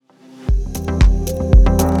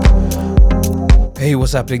Hey,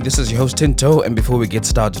 what's happening? This is your host Tinto, and before we get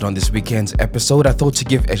started on this weekend's episode, I thought to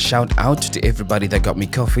give a shout out to everybody that got me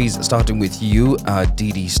coffees, starting with you,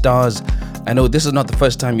 DD Stars. I know this is not the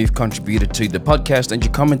first time you've contributed to the podcast, and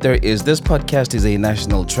your comment there is, this podcast is a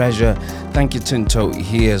national treasure. Thank you, Tinto.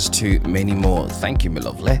 Here's to many more. Thank you, my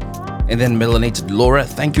lovely. And then Melanated Laura,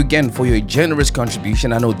 thank you again for your generous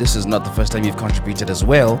contribution. I know this is not the first time you've contributed as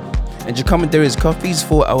well. And your comment there is coffees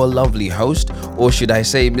for our lovely host, or should I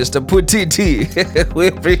say Mr. Putiti. We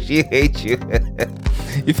appreciate you.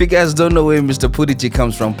 If you guys don't know where Mr. Putiti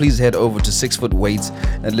comes from, please head over to 6 Foot Weights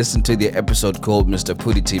and listen to the episode called Mr.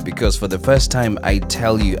 Putiti, because for the first time I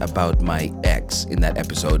tell you about my ex in that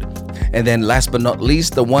episode. And then last but not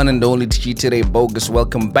least, the one and only Chitere Bogus,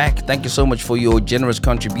 welcome back. Thank you so much for your generous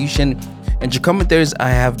contribution. And your comment there is, I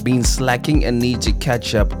have been slacking and need to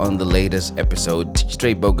catch up on the latest episode.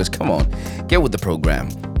 Straight Bogus, come on, get with the program.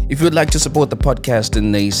 If you would like to support the podcast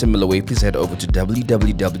in a similar way, please head over to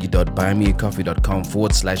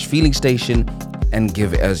www.buymeacoffee.com/feelingstation and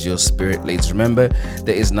give as your spirit leads. Remember,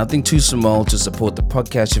 there is nothing too small to support the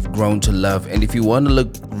podcast you've grown to love. And if you want to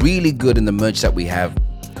look really good in the merch that we have,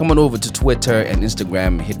 come on over to Twitter and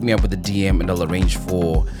Instagram, hit me up with a DM, and I'll arrange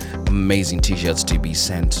for amazing t-shirts to be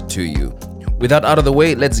sent to you. With that out of the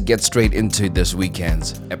way, let's get straight into this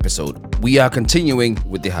weekend's episode. We are continuing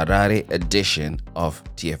with the Harare edition of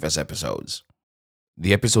TFS episodes.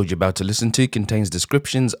 The episode you're about to listen to contains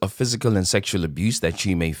descriptions of physical and sexual abuse that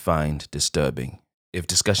you may find disturbing. If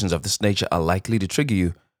discussions of this nature are likely to trigger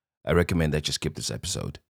you, I recommend that you skip this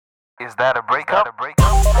episode. Is that a breakup?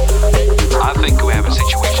 I think we have a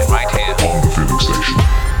situation right here. On the Feeling Station.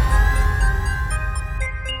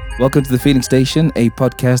 Welcome to The Feeling Station, a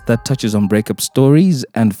podcast that touches on breakup stories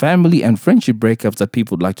and family and friendship breakups that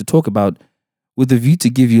people would like to talk about, with a view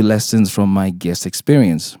to give you lessons from my guest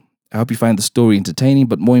experience. I hope you find the story entertaining,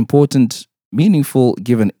 but more important, meaningful,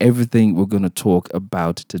 given everything we're going to talk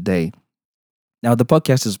about today. Now, the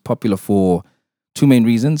podcast is popular for two main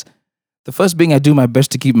reasons. The first being I do my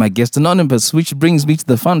best to keep my guests anonymous, which brings me to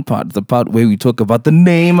the fun part, the part where we talk about the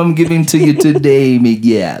name I'm giving to you today,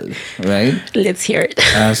 Miguel, right? Let's hear it.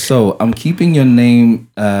 So I'm keeping your name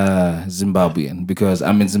Zimbabwean because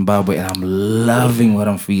I'm in Zimbabwe and I'm loving what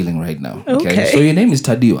I'm feeling right now. Okay. So your name is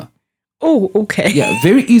Tadiwa. Oh, okay. Yeah,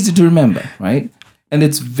 very easy to remember, right? And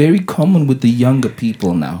it's very common with the younger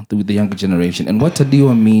people now, with the younger generation. And what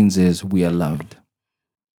Tadiwa means is we are loved.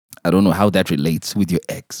 I don't know how that relates with your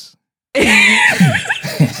ex.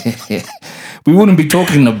 We wouldn't be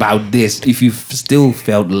talking about this if you still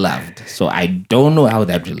felt loved. So I don't know how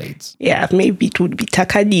that relates. Yeah, maybe it would be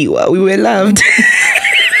Takadiwa. We were loved.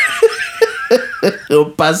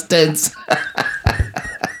 Past tense.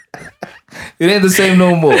 It ain't the same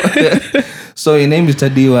no more. So your name is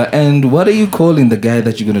Tadiwa, and what are you calling the guy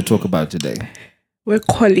that you're going to talk about today? We're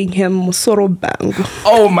calling him Musoro Bangu.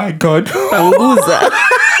 Oh my God. Banguza.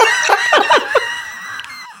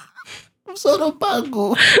 Musoro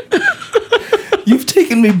Bangu. You've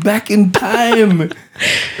taken me back in time.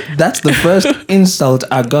 That's the first insult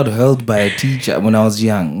I got hurled by a teacher when I was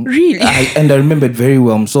young. Really? And I remember it very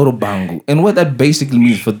well, Musoro Bangu. And what that basically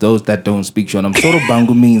means for those that don't speak Shona, Musoro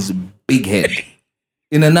Bangu means big head.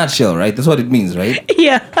 In a nutshell, right? That's what it means, right?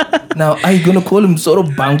 Yeah. Now, are you going to call him Musoro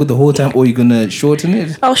Bangu the whole time, or are you going to shorten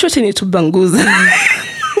it? I'll shorten it to Banguza.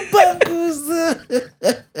 Banguza.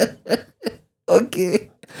 Okay.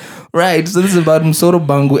 Right, so this is about Musoro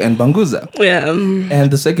Bangu and Banguza. Yeah. And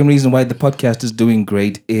the second reason why the podcast is doing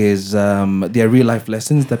great is there are real life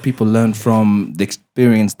lessons that people learn from the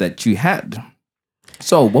experience that you had.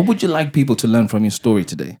 So what would you like people to learn from your story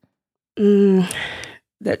today?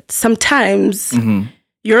 That sometimes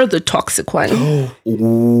you're the toxic one. Oh,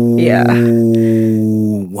 yeah.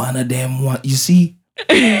 One of them. You see,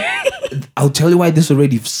 I'll tell you why this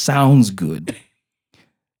already sounds good.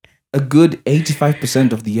 A good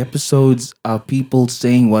 85% of the episodes are people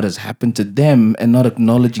saying what has happened to them and not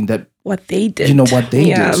acknowledging that what they did. You know what they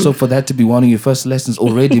did. So for that to be one of your first lessons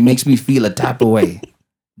already makes me feel a type of way.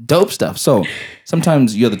 Dope stuff. So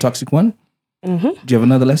sometimes you're the toxic one. Do you have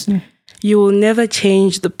another lesson? You will never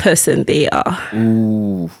change the person they are.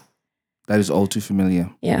 Ooh, that is all too familiar.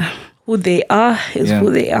 Yeah. Who they are is who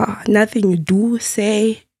they are. Nothing you do,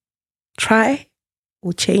 say, try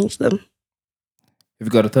will change them. Have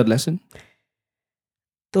you got a third lesson?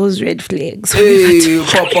 Those red flags. Hey,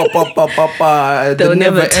 pop. They'll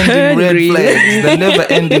never turn red green. flags. The never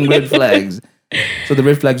ending red flags. So the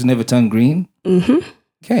red flags never turn green?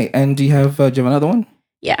 Okay, and do you have another one?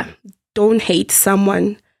 Yeah. Don't hate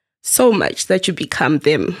someone so much that you become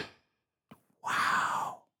them.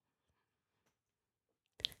 Wow.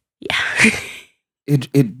 Yeah.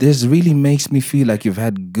 This really makes me feel like you've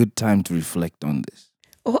had good time to reflect on this.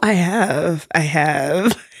 Oh, I have.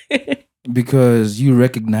 Because you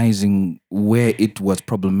recognizing where it was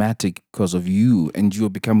problematic because of you and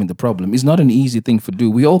you're becoming the problem is not an easy thing to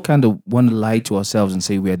do. We all kind of want to lie to ourselves and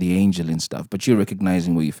say we are the angel and stuff, but you're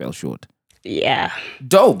recognizing where you fell short. Yeah.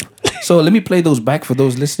 Dope. So let me play those back for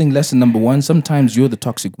those listening. Lesson number 1, sometimes you're the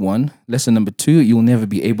toxic one. Lesson number 2, you'll never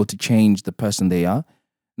be able to change the person they are.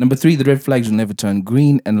 Number 3, the red flags will never turn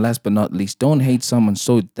green. And last but not least, don't hate someone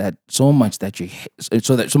so much that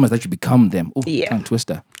you become them. Oh, yeah. Tongue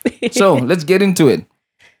twister. So let's get into it.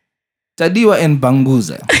 Tadiwa and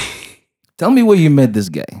Banguza. Tell me where you met this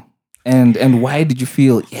guy. And why did you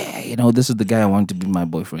feel, this is the guy I want to be my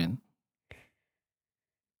boyfriend?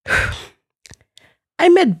 I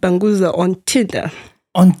met Banguza on Tinder.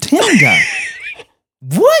 On Tinder?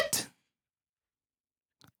 What?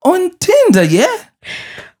 On Tinder, yeah?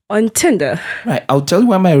 On Tinder. Right. I'll tell you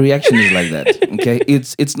why my reaction is like that. Okay.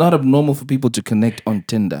 It's not abnormal for people to connect on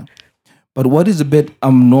Tinder. But what is a bit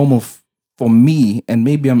abnormal for me, and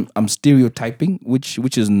maybe I'm stereotyping,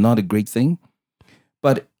 which is not a great thing.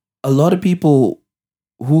 But a lot of people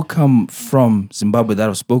who come from Zimbabwe that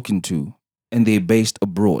I've spoken to, and they're based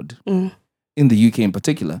abroad, in the UK in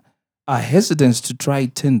particular, are hesitant to try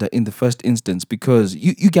Tinder in the first instance because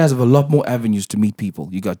you guys have a lot more avenues to meet people.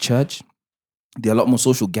 You got church, there are a lot more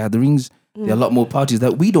social gatherings, there are a lot more parties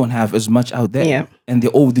that we don't have as much out there. Yeah. And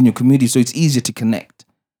they're all within your community, so it's easier to connect.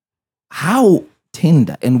 How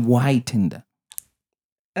Tinder and why Tinder?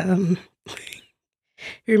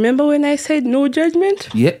 Remember when I said no judgment?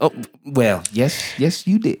 Yeah. Oh, well, yes,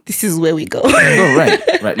 you did. This is where we go. Oh, right.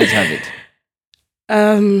 Let's have it.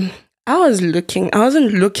 I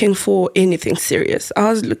wasn't looking for anything serious. I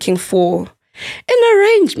was looking for an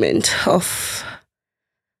arrangement of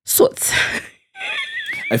sorts.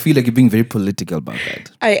 I feel like you're being very political about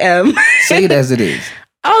that. I am. Say it as it is.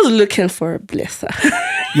 I was looking for a blesser.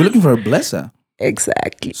 You're looking for a blesser?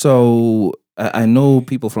 Exactly. So I know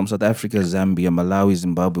people from South Africa, Zambia, Malawi,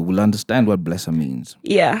 Zimbabwe will understand what blesser means.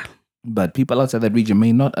 Yeah. But people outside that region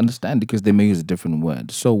may not understand because they may use a different word.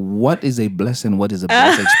 So what is a blessing? What is a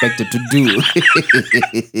blesser expected to do?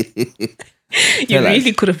 You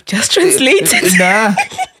really could have just translated. Nah.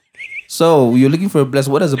 So you're looking for a blesser.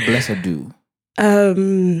 What does a blesser do?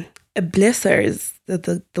 A blesser is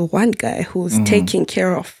the one guy who's taking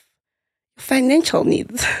care of financial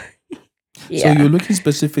needs. Yeah. So you're looking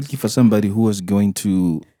specifically for somebody who is going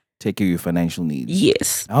to take care of your financial needs?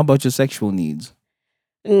 Yes. How about your sexual needs?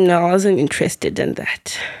 No, I wasn't interested in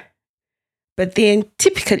that. But then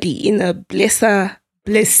typically in a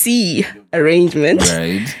blessee arrangement,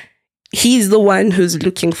 right, he's the one who's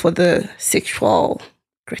looking for the sexual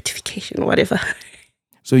gratification, whatever.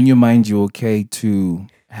 So in your mind, you're okay to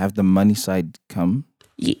have the money side come?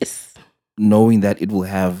 Yes. Knowing that it will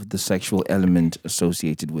have the sexual element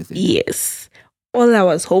associated with it? Yes. All I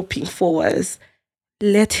was hoping for was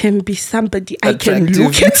let him be somebody Attractive. I can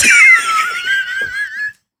look at.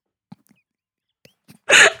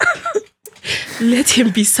 Let him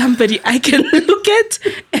be somebody I can look at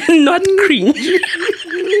and not cringe.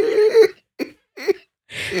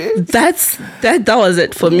 That was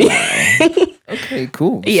it for me. Wow. Okay,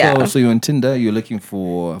 cool. Yeah. So you're on Tinder, you're looking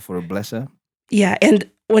for a blesser? Yeah, and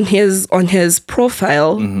on his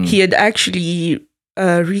profile, he had actually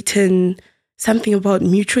written something about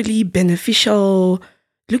mutually beneficial,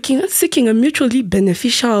 seeking a mutually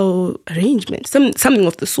beneficial arrangement, something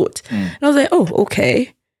of the sort. And I was like, oh,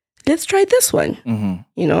 okay, let's try this one.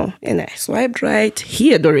 And I swiped right. He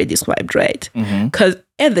had already swiped right. Because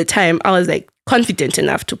at the time, I was like confident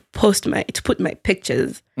enough to put my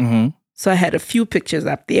pictures. So I had a few pictures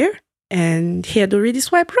up there and he had already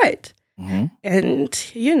swiped right.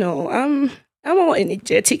 And, I'm all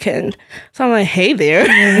energetic and so I'm like, hey there.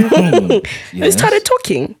 We started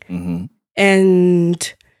talking.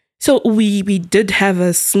 And so we did have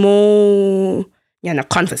a small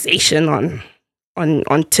conversation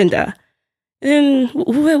on Tinder. And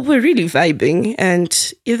we're really vibing.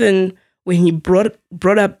 And even when he brought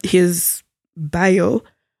up his bio,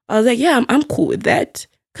 I was like, yeah, I'm cool with that.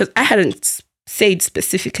 Because I hadn't said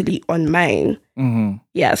specifically on mine.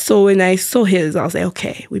 Yeah, so when I saw his, I was like,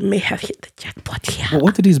 okay, we may have hit the jackpot here. Well,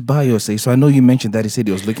 what did his bio say? So I know you mentioned that he said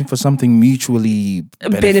he was looking for something mutually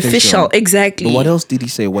beneficial. Exactly. But what else did he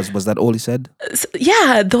say? Was that all he said?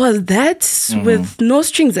 Yeah, there was that with no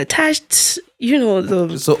strings attached. So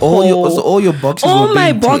all your boxes. All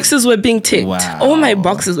my boxes were being ticked. Wow. All my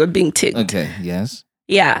boxes were being ticked. Okay. Yes.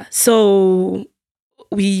 Yeah. So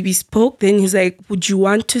we spoke. Then he's like, "Would you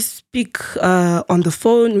want to speak on the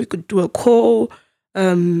phone? We could do a call."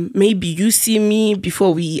 maybe you see me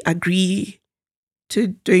before we agree to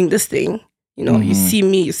doing this thing. You know, you see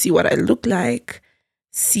me, you see what I look like,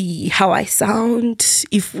 see how I sound,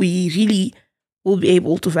 if we really will be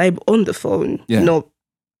able to vibe on the phone, Yeah. you know,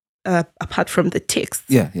 apart from the text.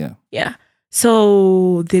 Yeah. Yeah.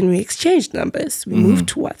 So then we exchanged numbers. We moved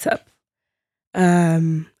to WhatsApp.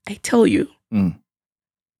 I tell you,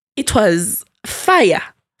 it was fire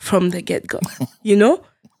from the get-go. You know,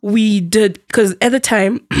 we did, because at the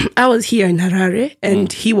time I was here in Harare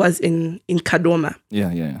and he was in Kadoma.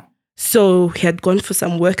 Yeah. So he had gone for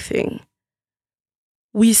some work thing.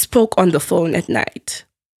 We spoke on the phone at night,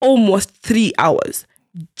 almost 3 hours,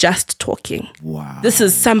 just talking. Wow. This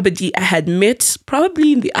is somebody I had met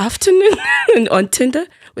probably in the afternoon on Tinder.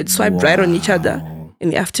 We'd swipe right on each other in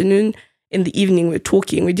the afternoon. In the evening, we're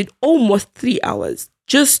talking. We did almost 3 hours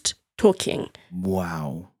just talking.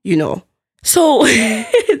 Wow. You know. So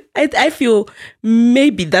I feel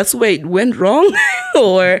maybe that's where it went wrong.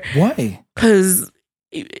 Or Why? because,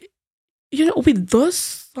 you know, with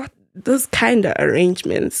those kind of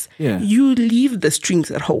arrangements, you leave the strings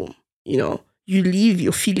at home. You know, you leave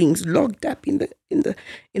your feelings locked up in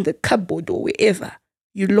the cupboard or wherever.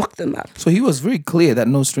 You lock them up. So he was very clear that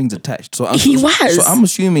no strings attached. So He was. So I'm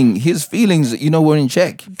assuming his feelings, were in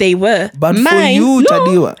check. They were. But Mine, for you, no.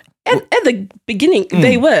 Tadiwa, At the beginning,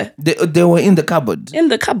 they were. they were in the cupboard. In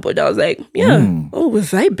the cupboard. I was like, oh, we're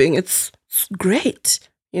vibing. It's great.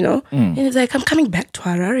 You know? And he's like, I'm coming back to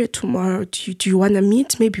Harare tomorrow. Do you want to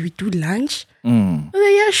meet? Maybe we do lunch? I was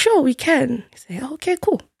like, yeah, sure, we can. He said, okay,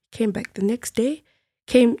 cool. Came back the next day.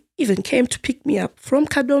 Came to pick me up from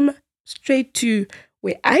Kadoma straight to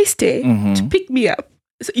where I stay to pick me up.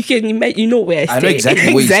 So you can imagine, you know where I stay. I know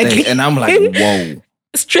exactly where you stay. And I'm like, whoa.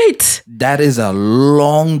 Straight. That is a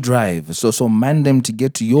long drive. So man them to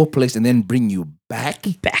get to your place and then bring you back?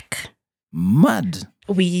 Back. Mad.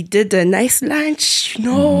 We did a nice lunch, you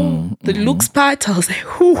know, the looks part. I was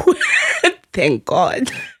like, whoo, thank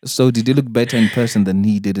God. So did he look better in person than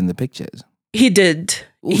he did in the pictures? He did.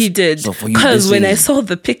 He did. So for you, because when I saw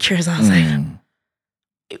the pictures, I was like,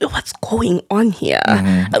 what's going on here?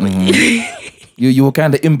 I mean, you were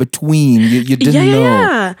kind of in between. You didn't know.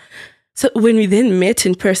 Yeah. So when we then met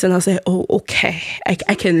in person, I was like, oh, okay, I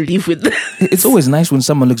can live with this. It's always nice when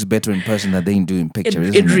someone looks better in person than they do in picture,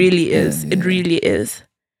 isn't it? It really is. Yeah. It really is.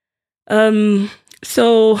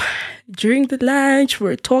 So during the lunch,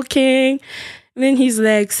 we're talking, and then he's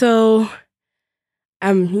like, so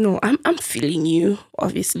I'm feeling you.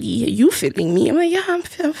 Obviously, are you feeling me? I'm like, yeah, I'm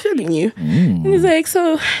feeling you. And he's like,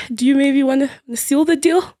 so do you maybe want to seal the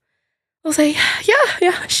deal? I was like,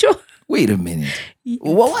 yeah, sure. Wait a minute.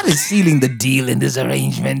 What is sealing the deal in this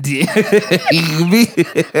arrangement?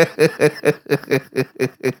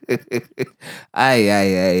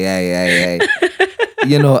 Aye.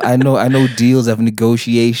 I know deals have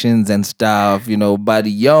negotiations and stuff, but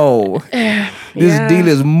this deal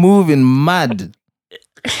is moving mad.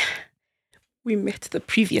 We met the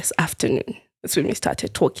previous afternoon. That's when we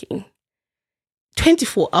started talking.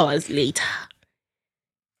 24 hours later,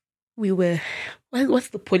 we were... What's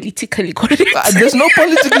the politically correct? There's no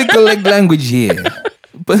politically correct language here.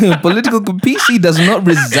 Political PC does not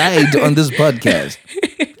reside on this podcast.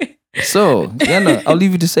 So, I'll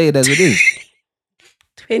leave you to say it as it is.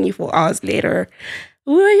 24 hours later,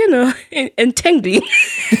 we were, entangling.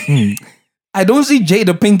 I don't see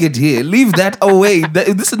Jada Pinkett here. Leave that away.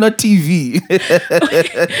 This is not TV.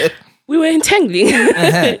 We were entangling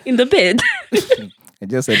in the bed. I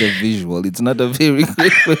just had a visual. It's not a very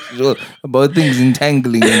great visual about things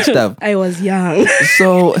entangling and stuff. I was young.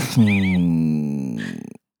 So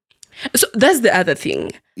that's the other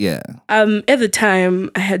thing. Yeah. At the time,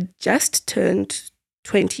 I had just turned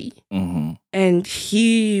 20. And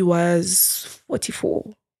he was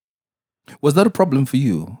 44. Was that a problem for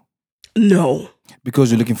you? No.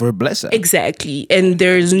 Because you're looking for a blesser. Exactly. And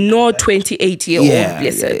there is no 28-year-old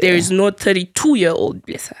blesser. There is no 32-year-old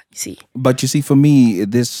blesser, you see. But you see, for me,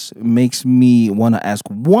 this makes me want to ask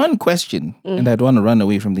one question. And I don't want to run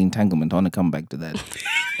away from the entanglement. I want to come back to that.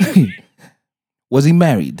 Was he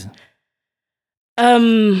married? At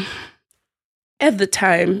the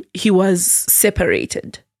time, he was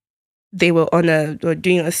separated. They were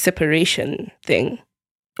doing a separation thing.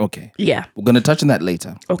 Okay. Yeah. We're going to touch on that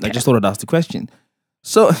later. Okay. I just thought I'd ask the question.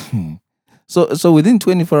 So within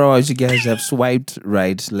 24 hours, you guys have swiped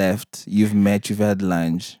right, left, you've met, you've had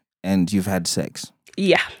lunch, and you've had sex.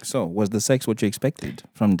 Yeah. So was the sex what you expected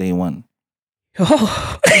from day one?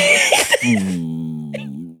 Oh.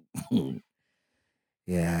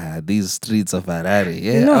 Yeah, these streets of Harare.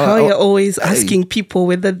 Yeah. You know how you're always asking people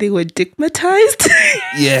whether they were digmatized?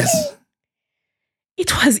 Yes.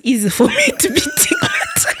 it was easy for me to be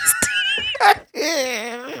stigmatized.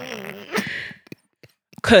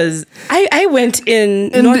 Because I went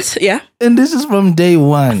in And this is from day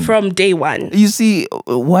one. From day one. You see,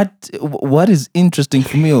 what is interesting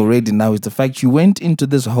for me already now is the fact you went into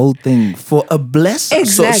this whole thing for a blessing.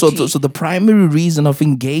 Exactly. So the primary reason of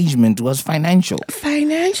engagement was financial.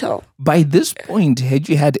 Financial. By this point, had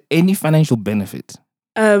you had any financial benefit?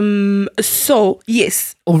 So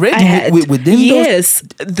yes, Already I had. within yes,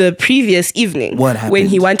 the previous evening. What happened? When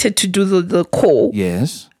he wanted to do the call.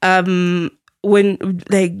 Yes. When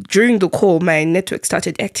during the call, my network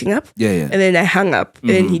started acting up. Yeah. And then I hung up.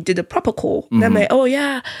 And then he did a proper call. And I'm like, oh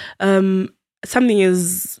yeah, something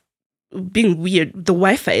is being weird. The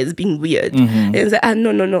Wi-Fi is being weird. And he's like,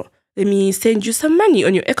 no. Let me send you some money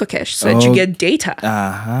on your EcoCash so that you get data.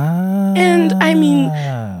 And I mean,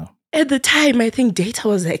 at the time, I think data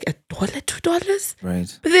was like $1, $2.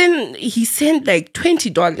 Right. But then he sent like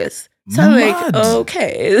 $20. So I'm like,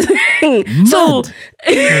 okay. So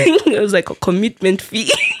it was like a commitment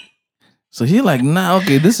fee. So you're like, nah,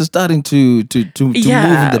 okay, this is starting to move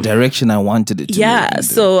in the direction I wanted it to. Yeah.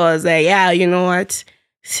 So I was like, yeah, you know what?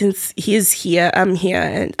 Since he's here, I'm here,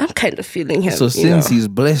 and I'm kind of feeling him. So since he's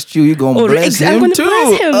blessed you, you're going to bless him I'm gonna too.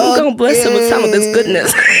 Bless him. I'm going to bless him with some of this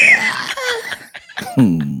goodness.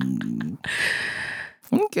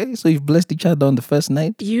 Okay, so you've blessed each other on the first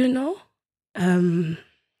night? You know?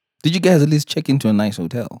 Did you guys at least check into a nice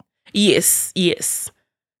hotel? Yes.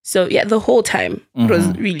 So yeah, the whole time it was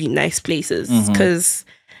really nice places because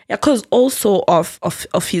also of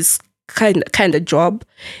his kind of job,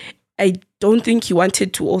 I don't think he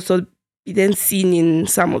wanted to also be then seen in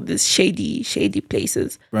some of these shady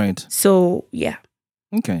places. Right. So yeah.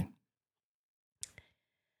 Okay.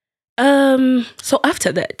 So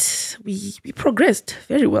after that, we progressed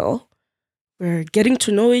very well. We're getting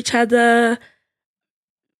to know each other.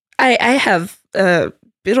 I have a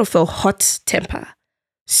bit of a hot temper.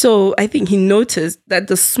 So I think he noticed that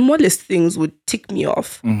the smallest things would tick me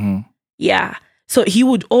off. Yeah. So he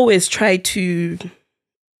would always try to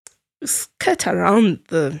skirt around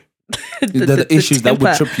the issues that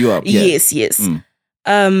would trip you up. Yeah. Yes.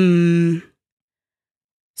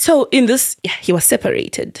 So in this, he was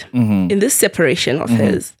separated. In this separation of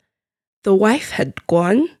his, the wife had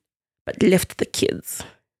gone, but left the kids.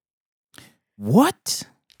 What?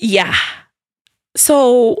 Yeah.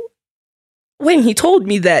 So when he told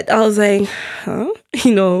me that, I was like, huh?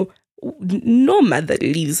 You know, no mother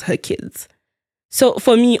leaves her kids. So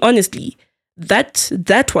for me, honestly,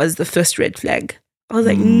 that was the first red flag. I was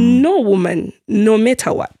like, no woman, no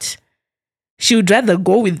matter what, she would rather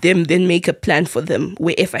go with them than make a plan for them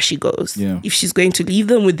wherever she goes. Yeah. If she's going to leave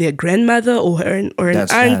them with their grandmother or an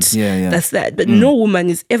aunt, that's that. But no woman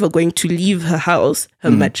is ever going to leave her house,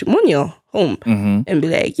 her matrimonial home, and be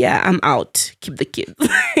like, yeah, I'm out, keep the kids.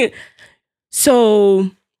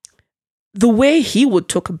 So the way he would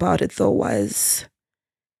talk about it though was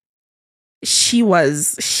she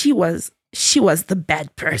was the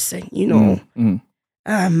bad person, you know.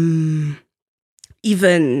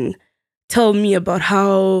 Even tell me about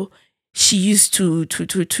how she used to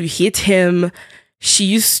hit him. She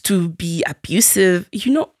used to be abusive.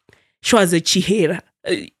 You know, she was a chihera.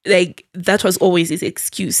 Like, that was always his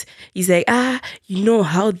excuse. He's like, you know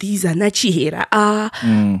how these are not chihera.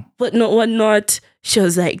 But not whatnot. She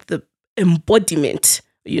was like the embodiment.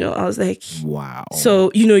 You know, I was like, wow. So,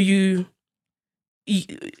 you know, you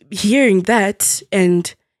hearing that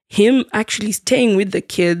and him actually staying with the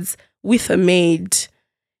kids with a maid,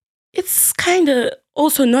 it's kind of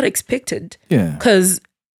also not expected. Yeah. Because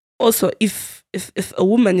also, if a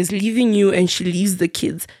woman is leaving you and she leaves the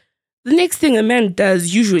kids, the next thing a man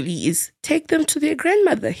does usually is take them to their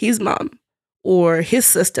grandmother, his mom, or his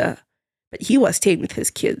sister. But he was staying with his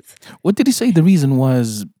kids. What did he say the reason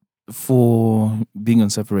was for being on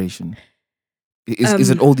separation? Is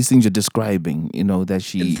it all these things you're describing? You know, that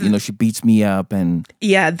she beats me up and...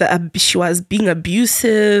 Yeah, she was being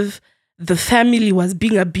abusive. The family was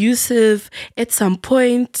being abusive at some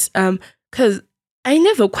point. Because I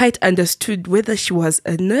never quite understood whether she was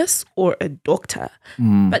a nurse or a doctor.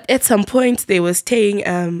 But at some point, they were staying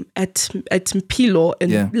at Mpilo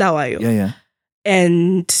in Bulawayo. Yeah.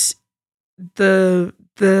 And the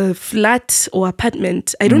flat or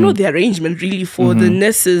apartment, I don't know the arrangement really for the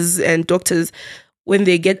nurses and doctors when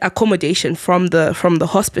they get accommodation from the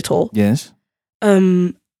hospital. Yes.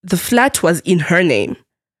 The flat was in her name.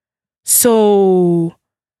 So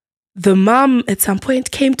the mom at some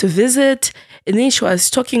point came to visit And then she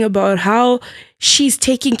was talking about how she's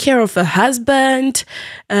taking care of her husband.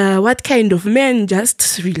 What kind of man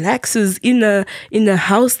just relaxes in a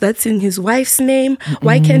house that's in his wife's name?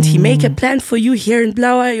 Why can't he make a plan for you here in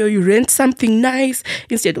Blawa, or you rent something nice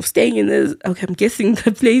instead of staying in the? Okay, I'm guessing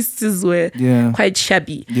the places were quite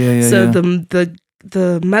shabby. So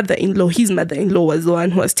the mother-in-law, his mother-in-law, was the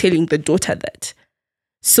one who was telling the daughter that.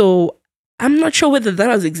 So I'm not sure whether that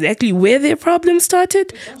was exactly where their problem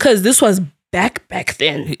started, because this was back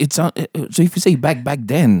then. So if you say back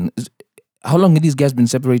then, how long had these guys been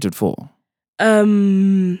separated for?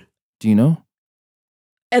 Do you know?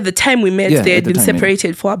 At the time we met, they had been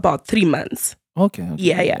separated for about 3 months. Okay.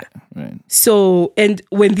 Yeah. Right. So, and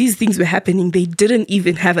when these things were happening, they didn't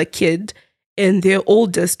even have a kid. And their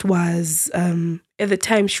oldest was, at the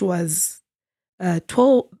time she was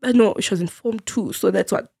 12, no, she was in Form 2. So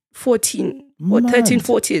that's what, 14 or 13,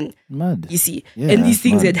 14. Mad. You see? And these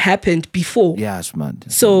things had happened before. Yeah, it's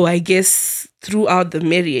mad. So I guess throughout the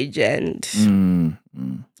marriage and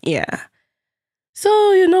yeah.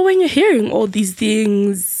 So, you know, when you're hearing all these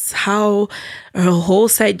things, how a whole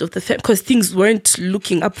side of the family, because things weren't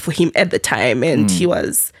looking up for him at the time, and he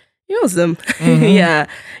was yeah,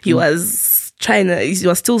 he was he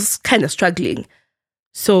was still kind of struggling.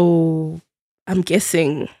 So I'm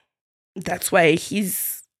guessing that's why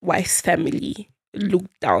his wife's family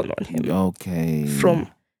looked down on him. Okay.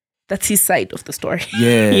 That's his side of the story.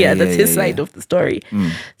 Yeah. That's his side of the story.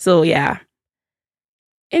 So yeah.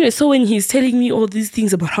 Anyway, so when he's telling me all these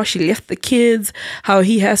things about how she left the kids, how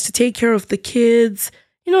he has to take care of the kids,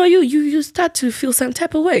 you know, you start to feel some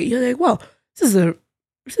type of way. You're like, wow, this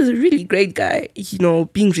is a really great guy, you know,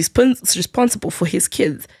 being responsible for his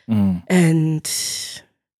kids. And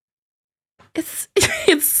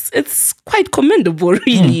it's quite commendable,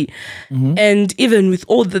 really. And even with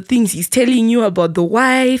all the things he's telling you about the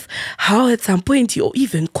wife, how at some point you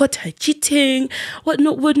even caught her cheating,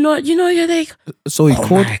 whatnot, you know, you're like, so he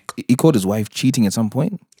caught his wife cheating at some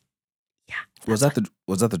point. Yeah. Was that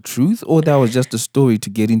the truth, or that was just a story to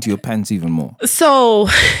get into your pants even more? So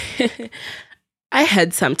I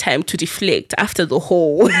had some time to reflect after the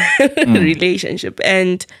whole relationship,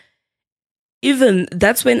 and even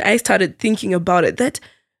that's when I started thinking about it, that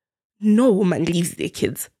no woman leaves their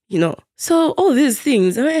kids, you know. So all these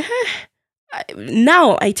things, I mean,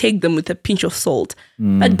 now I take them with a pinch of salt.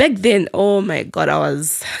 But back then, oh my God, I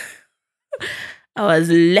was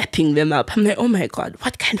lapping them up. I'm like, oh my God,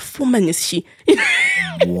 what kind of woman is she?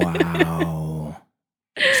 Wow.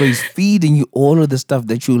 So he's feeding you all of the stuff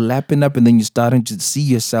that you're lapping up, and then you're starting to see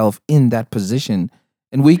yourself in that position.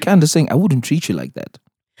 And we're kind of saying, I wouldn't treat you like that.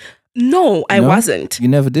 No, I wasn't. You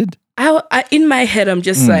never did? I in my head, I'm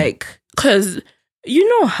just like, because you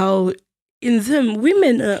know how in them,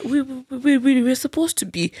 women, we're supposed to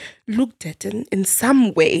be looked at in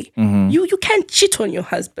some way. You can't cheat on your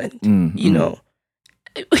husband, you know,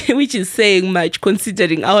 which is saying much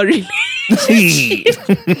considering our relationship.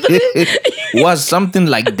 Was something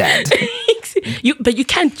like that. But you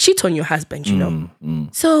can't cheat on your husband, you know.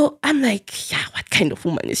 So I'm like, yeah, what kind of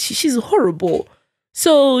woman is she? She's horrible.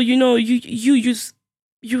 So, you know, you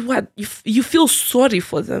feel sorry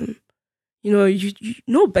for them. You know,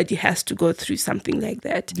 nobody has to go through something like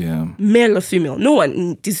that. Yeah. Male or female. No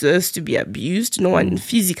one deserves to be abused. No one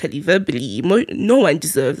physically, verbally, no one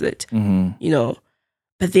deserves it. You know.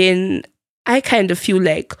 But then I kind of feel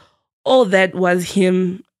like all that was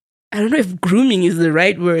him, I don't know if grooming is the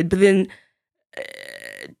right word, but then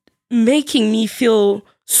making me feel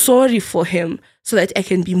sorry for him, so that I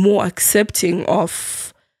can be more accepting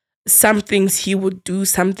of some things he would do,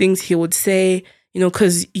 some things he would say, you know,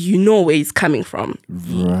 because you know where he's coming from.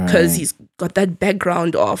 Because he's got that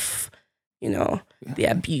background of, you know, the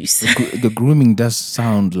abuse. The grooming does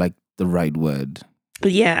sound like the right word.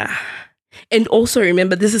 Yeah. And also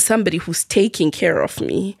remember, this is somebody who's taking care of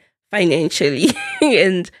me financially.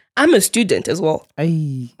 And I'm a student as well.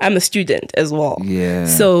 I'm a student as well. Yeah.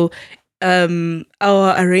 So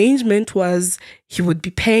our arrangement was he would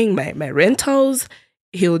be paying my rentals,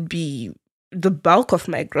 he would be the bulk of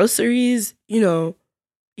my groceries, you know,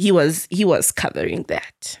 he was covering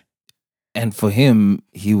that. And for him,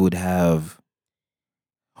 he would have,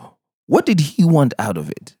 what did he want out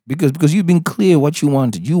of it? Because you've been clear what you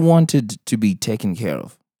wanted. You wanted to be taken care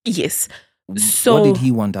of. Yes. So what did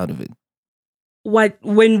he want out of it?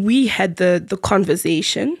 When we had the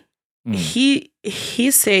conversation, he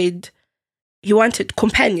said he wanted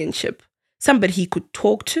companionship, somebody he could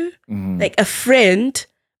talk to, like a friend,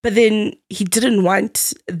 But then he didn't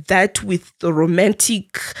want that with the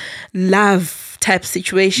romantic love type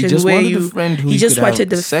situation He just where wanted you. a friend who he he just could wanted have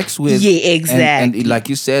the sex with. Yeah, exactly. And like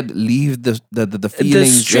you said, leave the feelings and the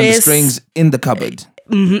stress. strings in the cupboard.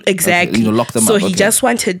 Exactly. Okay, lock them so up. he Okay. just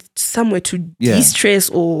wanted somewhere to Yeah. de-stress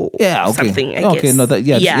or Yeah, okay. something. I Okay, guess. no,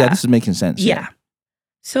 this is making sense. Yeah.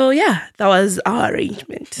 So yeah, that was our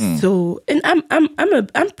arrangement. So, and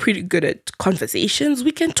I'm pretty good at conversations.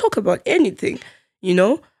 We can talk about anything, you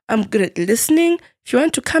know. I'm good at listening. If you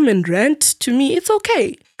want to come and rant to me, it's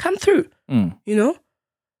okay. Come through, you know.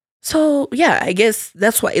 So yeah, I guess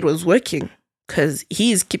that's why it was working, because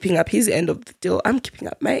he's keeping up his end of the deal. I'm keeping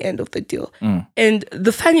up my end of the deal. And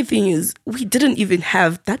the funny thing is, we didn't even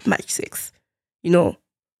have that much sex, you know.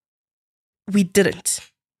 We didn't.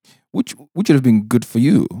 Which would have been good for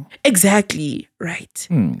you. Exactly, right.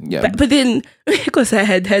 Yeah. But then, because I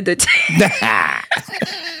had it,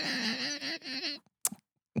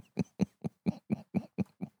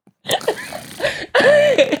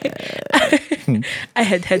 I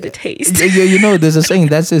had a taste. You know, there's a saying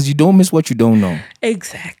that says you don't miss what you don't know.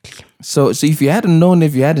 Exactly. So if you hadn't known,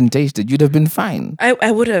 if you hadn't tasted, you'd have been fine.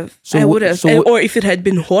 I would have. So I what- would have. so what- or if it had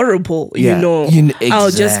been horrible, Yeah, I'll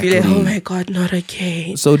just be like, exactly. oh my God, not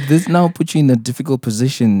again. So this now puts you in a difficult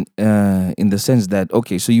position in the sense that,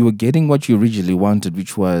 okay, so you were getting what you originally wanted,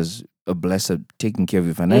 which was a blessed taking care of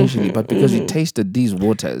you financially, but because you tasted these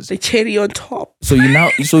waters, The cherry on top. so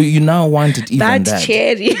you now wanted even that.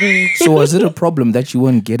 Cherry. So was it a problem that you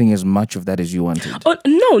weren't getting as much of that as you wanted? Oh,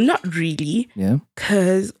 no, not really. Yeah.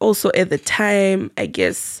 Because also at the time, I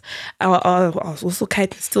guess I was also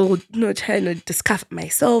kind of still, trying to discover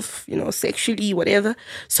myself, sexually, whatever.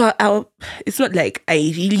 So it's not like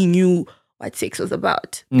I really knew what sex was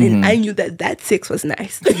about. And I knew that sex was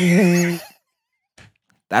nice.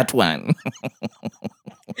 That one.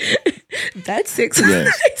 That sex was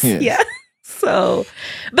nice. yes. Yeah. So,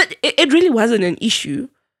 but it really wasn't an issue.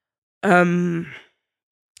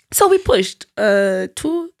 So we pushed 2,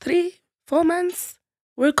 3, 4 months.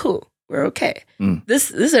 We're cool. We're okay.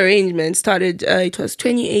 This arrangement started. It was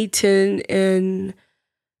 2018 in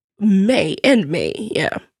May.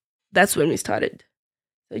 Yeah, that's when we started.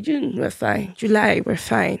 So June we're fine. July we're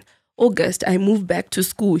fine. August I moved back to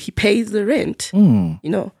school. He pays the rent.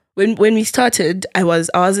 When we started, I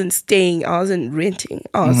wasn't staying. I wasn't renting.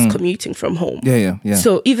 I was commuting from home. Yeah.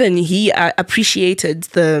 So even he appreciated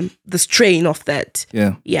the strain of that.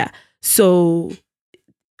 Yeah. So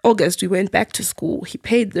August we went back to school. He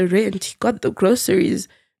paid the rent. He got the groceries.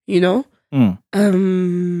 And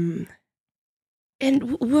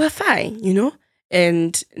we were fine.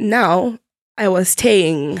 And now I was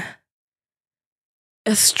staying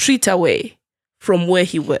a street away from where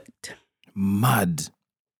he worked. Mad.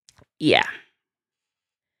 Yeah.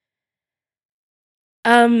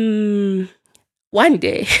 One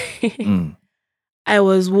day, I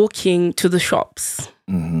was walking to the shops.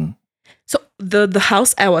 So the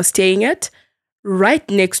house I was staying at, right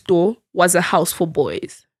next door was a house for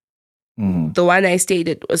boys. The one I stayed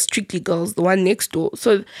at was strictly girls. The one next door.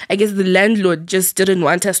 So I guess the landlord just didn't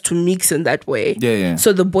want us to mix in that way. Yeah.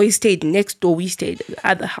 So the boys stayed next door. We stayed at the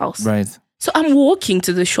other house. Right. So I'm walking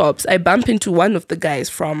to the shops. I bump into one of the guys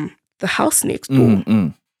from the house next door.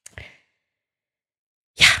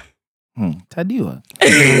 Yeah. Tadiwa.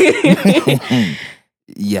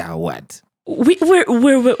 Yeah, what? We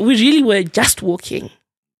really were just walking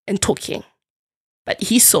and talking. But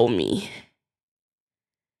he saw me.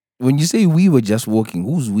 When you say we were just walking,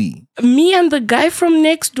 who's we? Me and the guy from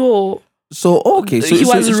next door. So, okay. So he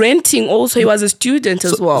was renting also. He was a student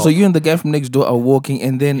as well. So you and the guy from next door are walking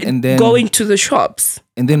and then going to the shops.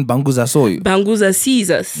 And then Banguza saw you. Banguza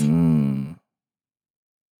sees us.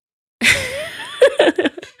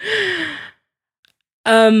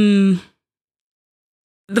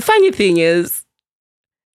 The funny thing is,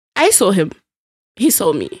 I saw him. He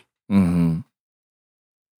saw me.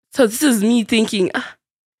 So this is me thinking,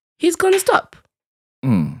 he's gonna stop.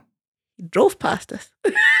 He drove past us.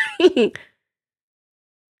 In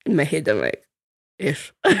my head, I'm like,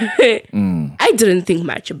 ish. I didn't think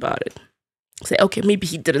much about it. Say, okay, maybe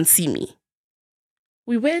he didn't see me.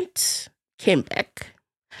 We went, came back.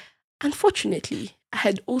 Unfortunately, I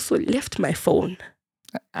had also left my phone.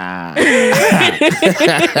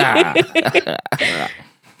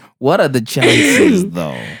 What are the chances,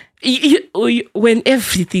 though? When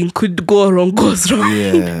everything could go wrong, goes wrong.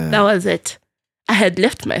 Yeah. That was it. I had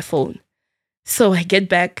left my phone. So I get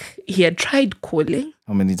back. He had tried calling.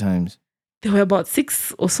 How many times? There were about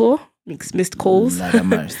 6 or so missed calls. Lord have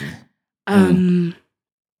mercy.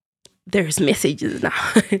 There's messages now.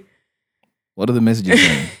 What are the messages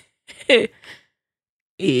saying?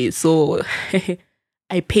 So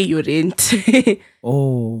I pay your rent.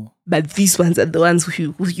 Oh. But these ones are the ones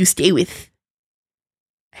who you stay with.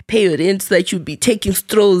 I pay your rent so that you'll be taking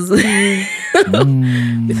strolls with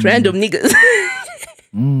random niggas.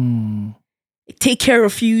 I take care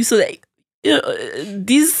of you so that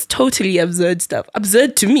these totally absurd stuff.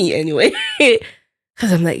 Absurd to me anyway.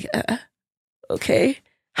 Because I'm like, okay,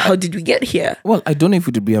 how did we get here? Well, I don't know if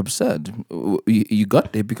it would be absurd. You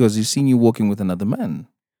got there because he's seen you walking with another man.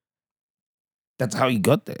 That's how he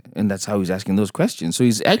got there. And that's how he's asking those questions. So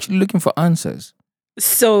he's actually looking for answers.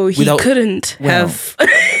 So he couldn't have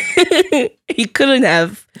he couldn't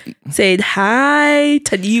have said, hi,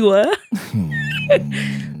 Tadiwa.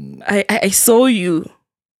 I saw you.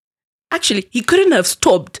 Actually, he couldn't have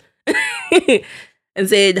stopped and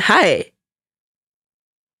said, hi.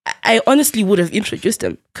 I honestly would have introduced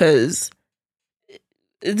him because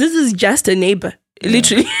this is just a neighbor.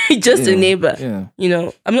 Literally, just a neighbor. Yeah. You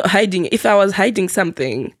know, I'm not hiding. If I was hiding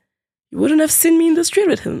something, you wouldn't have seen me in the street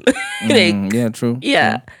with him. Yeah, true.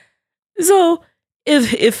 Yeah. So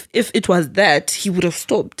if it was that, he would have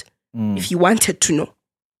stopped if he wanted to know,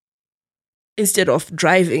 instead of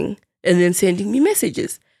driving and then sending me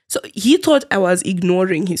messages. So he thought I was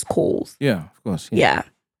ignoring his calls. Yeah, of course. Yeah.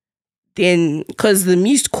 Then, because the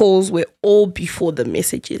missed calls were all before the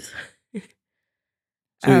messages.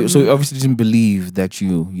 So he obviously didn't believe that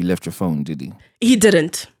you left your phone, did he? He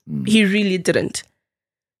didn't. He really didn't.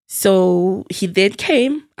 So he then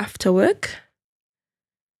came after work.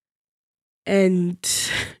 And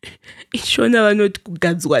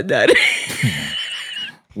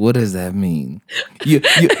what does that mean?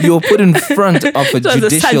 You're put in front of a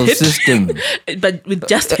judicial system, but with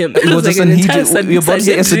just him. It was like you're about to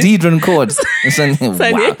say a Sanhedrin court.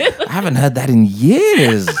 Wow, I haven't heard that in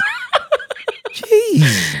years.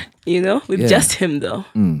 Jeez. You know, with just him though.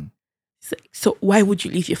 So why would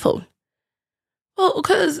you leave your phone? Well,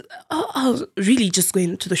 because I was really just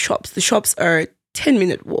going to the shops. The shops are a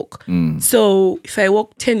 10-minute walk. So if I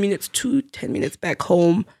walk 10 minutes to 10 minutes back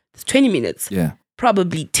home, it's 20 minutes. Yeah.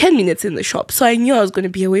 Probably 10 minutes in the shop. So I knew I was going to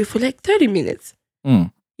be away for like 30 minutes.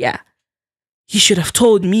 Yeah. You should have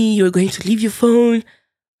told me you were going to leave your phone.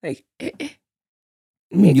 Like,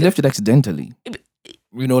 you left it accidentally.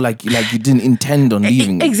 You know, like you didn't intend on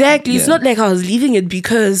leaving it. Exactly. It's not like I was leaving it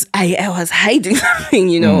because I was hiding something,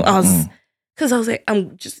 you know. Because I was like,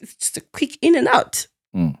 it's just a quick in and out.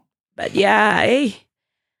 But yeah,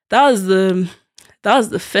 that was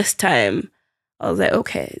the first time I was like,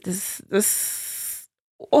 okay, this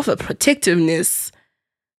overprotectiveness,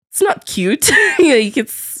 it's not cute. Like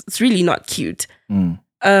it's really not cute. We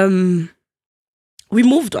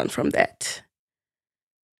moved on from that.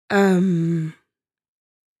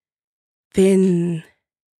 Then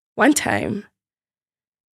one time,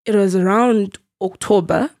 it was around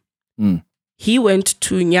October, he went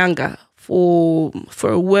to Nyanga for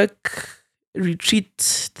a work retreat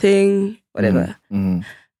thing, whatever.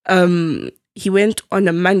 He went on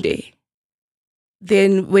a Monday.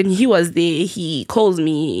 Then when he was there, he calls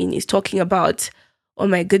me and he's talking about, oh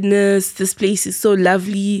my goodness, this place is so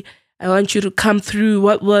lovely. I want you to come through.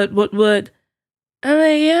 What? I'm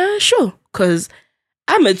like, yeah, sure. Because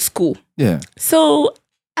I'm at school. Yeah. So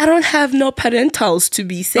I don't have no parentals to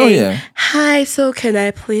be saying, hi, so can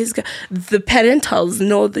I please go? The parentals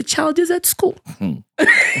know the child is at school.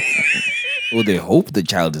 Well, they hope the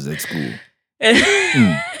child is at school.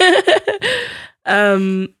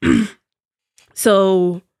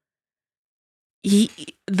 So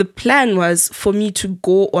the plan was for me to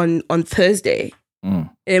go on Thursday and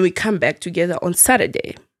we come back together on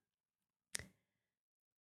Saturday.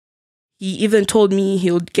 He even told me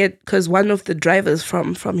he would get, because one of the drivers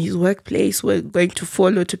from his workplace were going to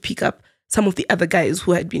follow to pick up some of the other guys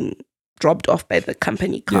who had been dropped off by the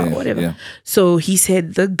company car or whatever. Yeah. So he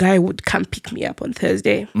said the guy would come pick me up on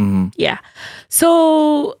Thursday. Yeah.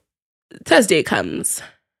 So Thursday comes.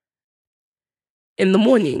 In the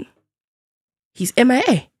morning, he's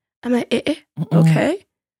MIA. I'm like, okay.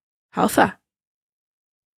 How far?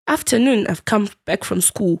 Afternoon, I've come back from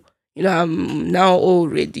school. You know, I'm now all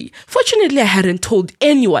ready. Fortunately, I hadn't told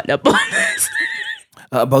anyone about this.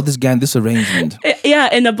 About this gang, this arrangement. Yeah,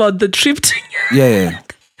 and about the trip to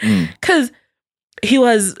Because he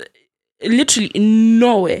was literally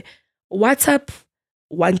nowhere. WhatsApp,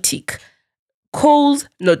 one tick. Calls,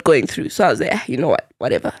 not going through. So I was like, you know what?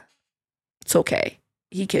 Whatever. It's okay.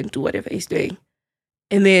 He can do whatever he's doing.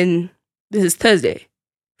 And then, this is Thursday.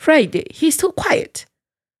 Friday, he's still quiet.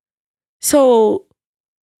 So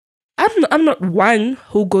I'm not one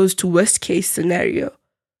who goes to worst case scenario.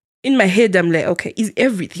 In my head, I'm like, okay, is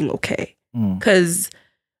everything okay? Because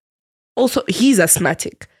also he's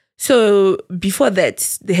asthmatic. So before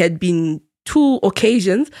that, there had been 2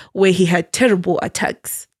 occasions where he had terrible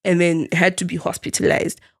attacks and then had to be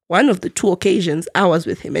hospitalized. One of the 2 occasions, I was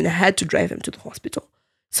with him and I had to drive him to the hospital.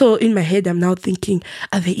 So in my head, I'm now thinking,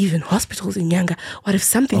 are there even hospitals in Nyanga? What if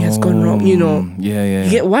something has gone wrong? You know, Yeah. you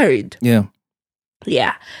get worried. Yeah.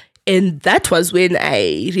 Yeah. And that was when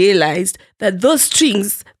I realized that those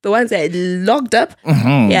strings, the ones I locked up,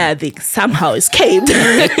 yeah, they somehow escaped.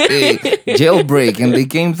 Jailbreak, and they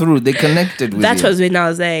came through. They connected with That you. was when I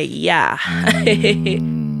was like, yeah,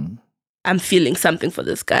 I'm feeling something for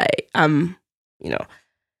this guy. You know.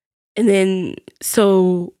 And then,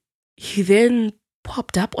 so he then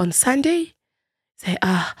popped up on Sunday, say,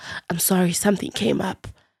 I'm sorry, something came up.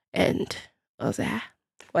 And I was like,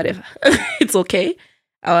 whatever, it's okay.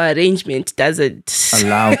 Our arrangement doesn't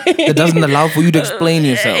It doesn't allow for you to explain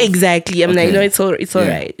yourself. Exactly. I'm like, Okay. no, it's all right. It's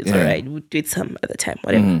Yeah. all right. We'll do it some other time,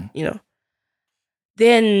 whatever, you know.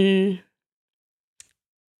 Then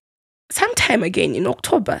sometime again in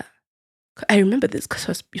October, I remember this because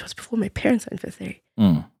it was before my parents' anniversary.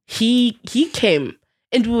 He came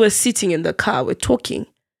and we were sitting in the car, we're talking,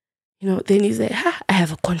 you know. Then he's like, I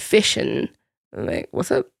have a confession. I'm like,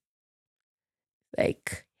 what's up?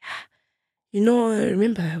 Like, you know, I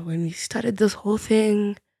remember when we started this whole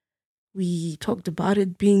thing, we talked about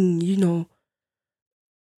it being, you know,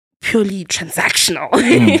 purely transactional.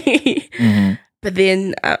 But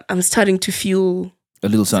then I'm starting to feel A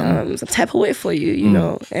little something. some type of way for you, you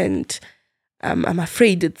know, and I'm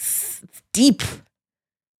afraid it's deep.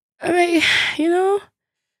 I mean, you know,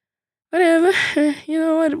 whatever, you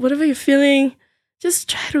know, whatever you're feeling, just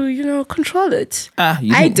try to, you know, control it.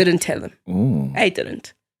 I didn't tell him. Ooh. I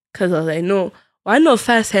didn't. Because I was like, no, one of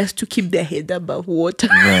us has to keep their head above water.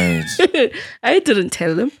 Right. I didn't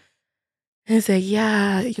tell him. And he's like,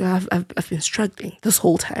 yeah, you know, I've been struggling this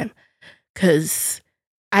whole time. Because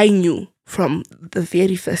I knew from the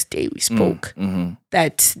very first day we spoke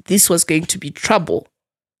that this was going to be trouble.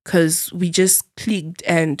 Because we just clicked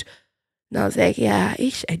and I was like, yeah,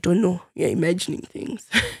 I don't know. You're imagining things.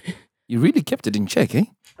 You really kept it in check, eh?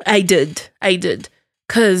 I did.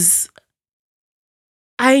 Because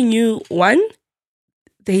I knew, one,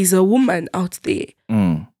 there's a woman out there.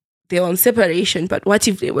 They're on separation, but what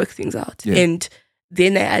if they work things out? Yeah. And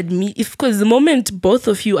then I admit, because the moment both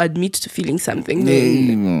of you admit to feeling something,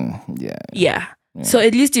 then, yeah. So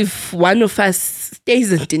at least if one of us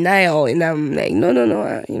stays in denial and I'm like, no, you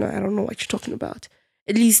know, I don't know what you're talking about.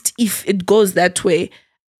 At least if it goes that way,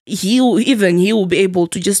 he will be able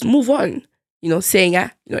to just move on, you know, saying, you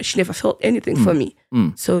know, she never felt anything for me.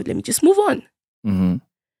 So let me just move on.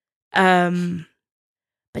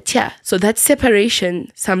 But yeah, so that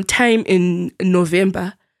separation sometime in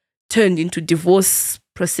November turned into divorce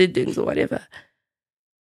proceedings or whatever.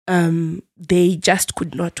 They just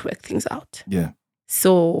could not work things out. Yeah.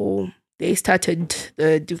 So they started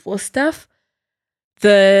the divorce stuff.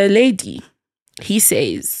 The lady, he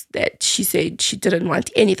says that she said she didn't want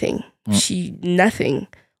anything. Nothing.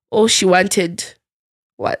 All she wanted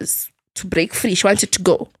was to break free. She wanted to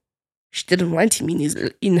go. She didn't want him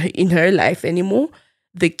in her life anymore.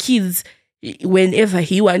 The kids, whenever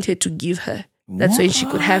he wanted to give her, that's when she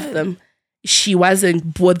could have them. She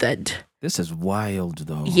wasn't bothered. This is wild,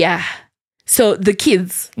 though. Yeah. So the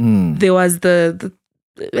kids, there was the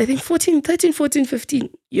I think 13, 14,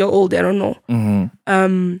 15-year-old, I don't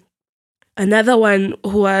know. Another one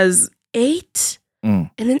who was 8, and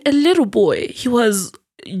then a little boy. He was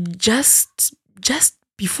just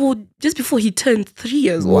before he turned 3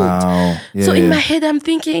 years old. Yeah, so in my head, I'm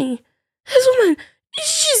thinking, this woman,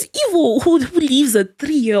 she's evil. Who leaves a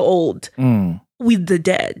 3-year-old with the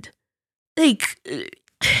dad? Like,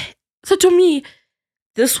 so to me,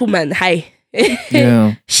 this woman,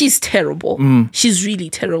 she's terrible. She's really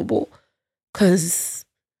terrible.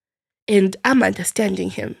 And I'm understanding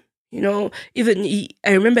him. You know, even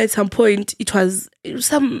I remember at some point it was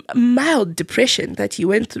some mild depression that he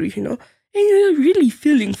went through, you know, and you're really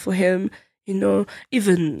feeling for him, you know,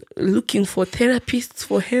 even looking for therapists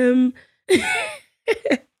for him.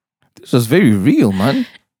 This was very real, man.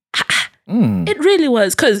 It really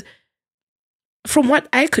was, because from what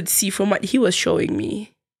I could see, from what he was showing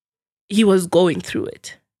me, he was going through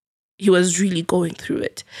it. He was really going through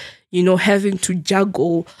it. You know, having to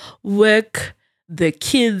juggle work, the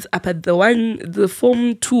kids up at the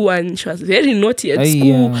Form 2 one. She was very naughty at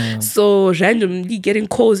school. So randomly getting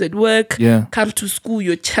calls at work. Come to school,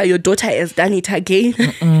 your daughter has done it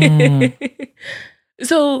again.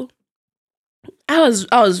 So I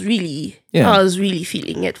was really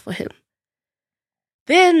feeling it for him.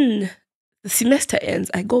 Then the semester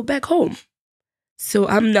ends, I go back home. So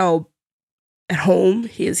I'm now at home.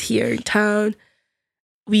 He is here in town.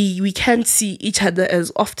 We can't see each other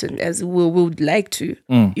as often as we would like to,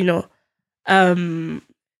 you know.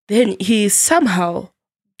 Then he somehow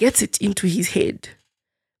gets it into his head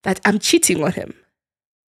that I'm cheating on him.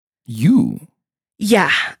 You?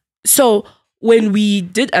 Yeah. So when we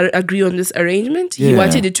did agree on this arrangement, he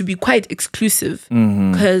wanted it to be quite exclusive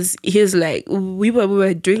because he's like, we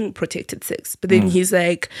were doing protected sex, but then he's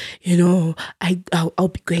like, you know, I'll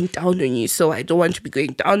be going down on you, so I don't want to be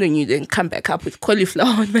going down on you. Then come back up with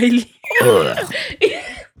cauliflower on my lip.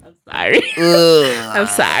 I'm sorry. I'm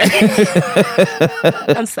sorry.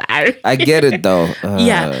 I'm sorry. I get it though.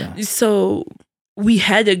 Yeah. So we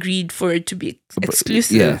had agreed for it to be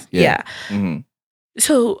exclusive. Yeah.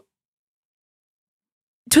 So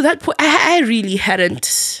to that point, I really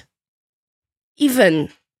hadn't even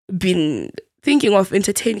been thinking of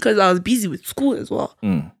entertaining because I was busy with school as well.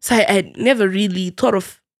 So I had never really thought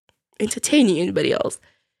of entertaining anybody else.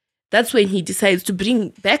 That's when he decides to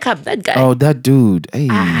bring back up that guy. Oh, that dude. Hey.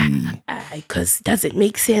 Because does it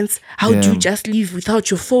make sense? How do you just leave without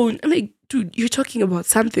your phone? I'm like, dude, you're talking about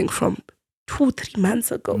something from 2-3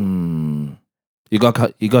 months ago. You got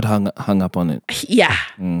hung up on it. Yeah.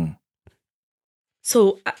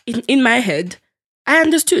 So in my head, I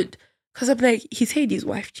understood because I'm like, he said his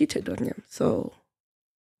wife cheated on him, so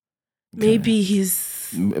maybe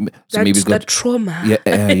maybe he's got trauma. Yeah,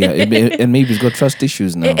 and maybe he's got trust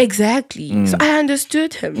issues now. Exactly. So I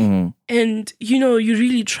understood him, and you know, you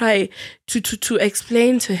really try to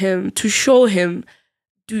explain to him, to show him,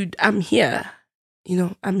 dude, I'm here. You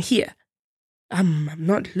know, I'm here. I'm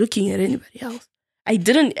not looking at anybody else. At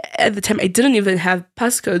the time, I didn't even have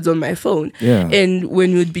passcodes on my phone. Yeah. And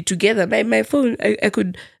when we'd be together, my phone, there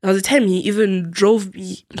was a time he even drove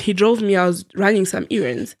me. He drove me, I was running some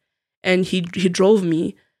errands. And he drove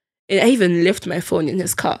me. And I even left my phone in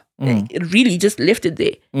his car. It really just left it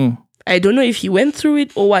there. I don't know if he went through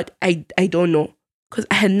it or what. I don't know. Because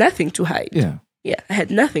I had nothing to hide. Yeah. Yeah, I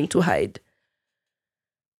had nothing to hide.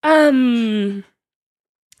 So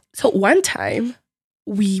one time,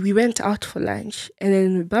 we went out for lunch and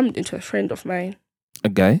then we bumped into a friend of mine. A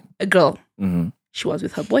guy? A girl. She was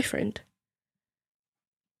with her boyfriend.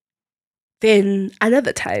 Then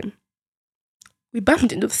another time, we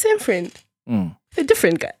bumped into the same friend. A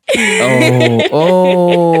different guy.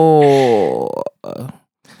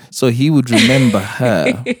 So he would remember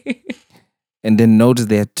her and then notice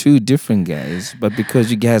there are two different guys, but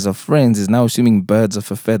because you guys are friends, is now assuming birds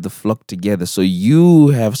of a feather flock together. So you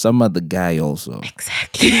have some other guy also.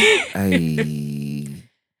 Exactly.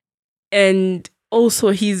 And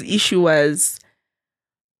also his issue was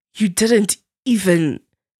you didn't even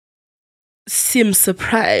seem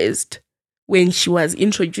surprised when she was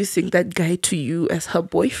introducing that guy to you as her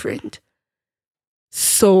boyfriend.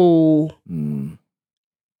 So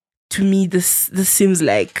to me, this seems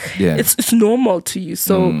like it's normal to you.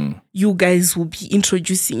 So you guys will be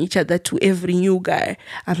introducing each other to every new guy.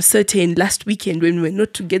 I'm certain last weekend when we were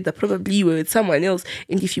not together, probably you were with someone else.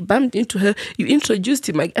 And if you bumped into her, you introduced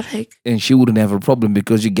him. I'm like, and she wouldn't have a problem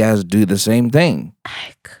because you guys do the same thing.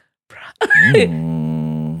 Like,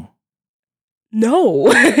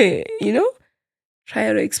 no, you know?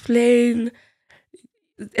 Try to explain.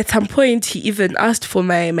 At some point, he even asked for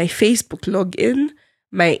my Facebook login,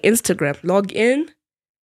 my Instagram login,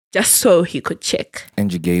 just so he could check.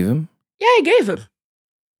 And you gave him? Yeah, I gave him.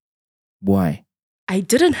 Why? I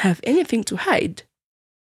didn't have anything to hide.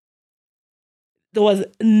 There was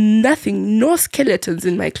nothing, no skeletons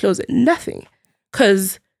in my closet, nothing.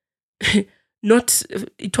 Because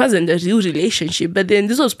it wasn't a real relationship, but then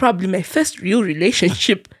this was probably my first real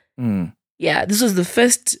relationship. Yeah, this was the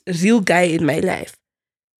first real guy in my life,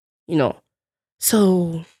 you know.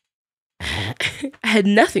 So I had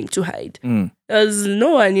nothing to hide. There was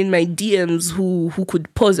no one in my DMs who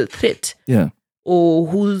could pose a threat. Yeah. Or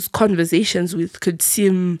whose conversations with could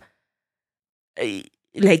seem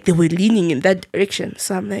like they were leaning in that direction.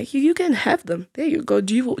 So I'm like, you can have them. There you go.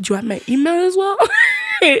 Do you want my email as well?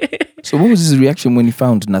 So what was his reaction when he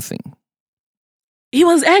found nothing? He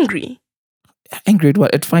was angry. Angry at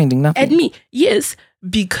what? At finding nothing? At me, yes,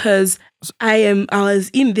 because I was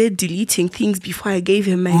in there deleting things before I gave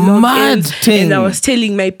him my login, and I was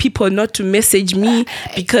telling my people not to message me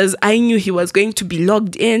because I knew he was going to be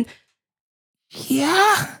logged in.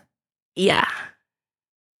 Yeah.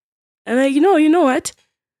 And like, you know what?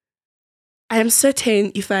 I am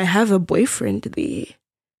certain if I have a boyfriend there,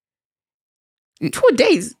 2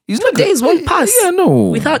 days, 2 days won't pass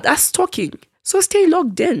without us talking. So stay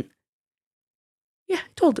logged in. Yeah, I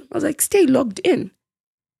told him. I was like, stay logged in.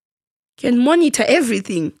 can monitor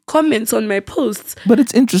everything, comments on my posts. But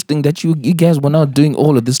it's interesting that you guys were not doing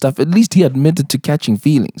all of this stuff. At least he admitted to catching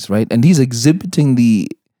feelings, right? And he's exhibiting the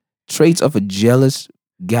traits of a jealous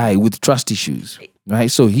guy with trust issues,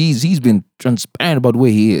 right? So he's been transparent about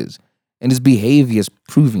where he is, and his behavior is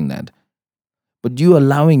proving that. But you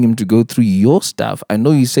allowing him to go through your stuff, I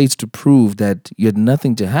know you say it's to prove that you had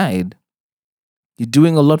nothing to hide. You're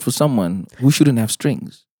doing a lot for someone who shouldn't have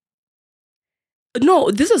strings.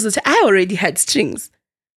 No, this was I already had strings,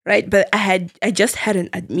 right? But I just hadn't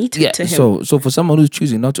admitted to him. So for someone who's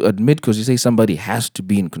choosing not to admit because you say somebody has to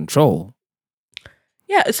be in control.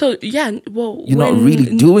 Yeah, so yeah, well, you're not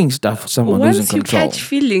really doing stuff for someone who's in control. Once you catch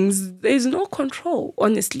feelings, there's no control,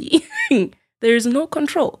 honestly. There is no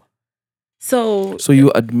control. So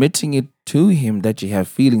you're admitting it to him that you have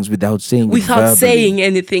feelings without saying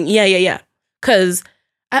anything. Yeah. Because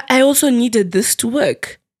I also needed this to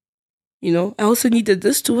work. You know, I also needed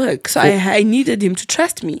this to work. So I needed him to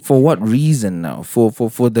trust me. For what reason now? For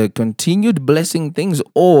the continued blessing things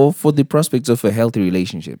or for the prospects of a healthy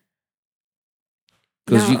relationship?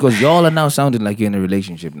 Because y'all are now sounding like you're in a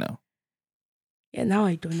relationship now. Yeah, now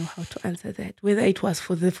I don't know how to answer that. Whether it was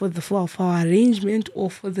for our arrangement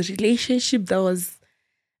or for the relationship, that was,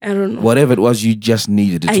 I don't know. Whatever it was, you just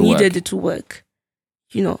needed it to work. I needed it to work,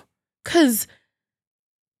 you know, because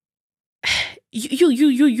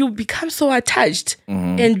you become so attached,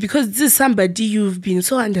 and because this is somebody you've been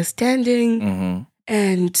so understanding,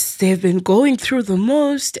 and they've been going through the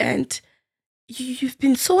most, and you've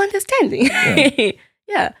been so understanding. Yeah.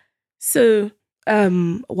 Yeah. So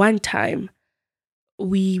one time,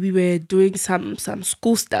 we were doing some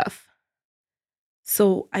school stuff.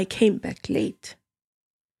 So I came back late.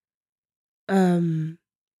 I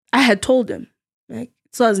had told him, like,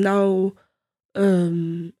 so as now,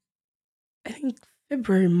 I think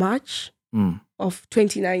February, March of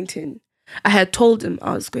 2019. I had told him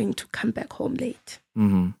I was going to come back home late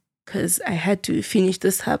because I had to finish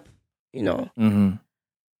this up, you know.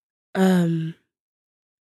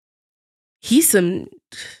 He seemed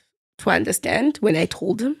to understand when I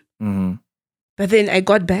told him. But then I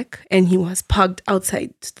got back and he was parked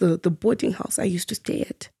outside the boarding house I used to stay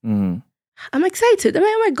at. I'm excited. I'm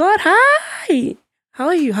like, oh my God, hi. How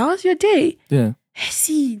are you? How was your day? Yeah. I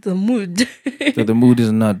see the mood. So the mood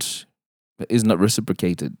is not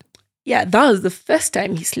reciprocated. Yeah, that was the first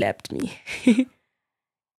time he slapped me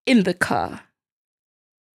in the car.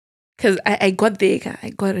 Because I got there, I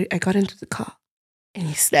got into the car and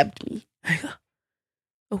he slapped me. I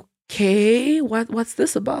go, okay, what's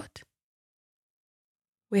this about?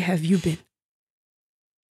 Where have you been?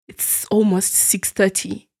 It's almost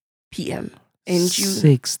 6:30 p.m. and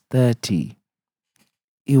 6:30.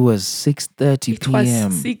 It was 6:30 p.m. It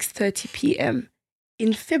was 6:30 p.m.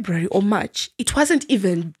 in February or March. It wasn't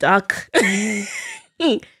even dark.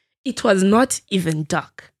 It was not even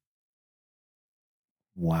dark.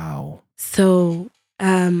 Wow. So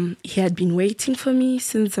he had been waiting for me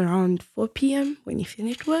since around 4 p.m. when he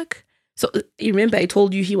finished work. So you remember I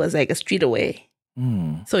told you he was like a street away.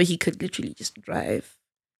 So he could literally just drive.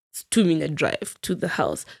 It's 2-minute drive to the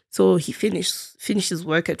house. So he finished his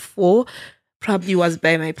work at 4. Probably was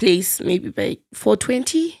by my place maybe by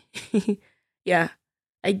 4:20. Yeah.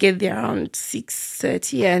 I get there around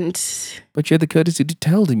 6:30 and... But you had the courtesy to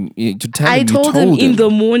tell him. I told him in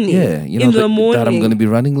the morning. Yeah, you know, in the morning. That I'm going to be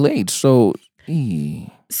running late. So...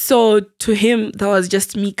 So to him, that was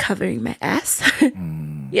just me covering my ass.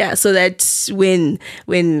 Yeah, so that when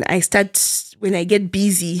I get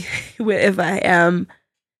busy, wherever I am,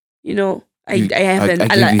 you know, I have an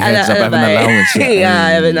allowance. Yeah,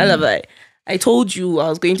 I have an alibi. I told you I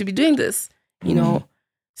was going to be doing this, you know.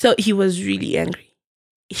 So he was really angry.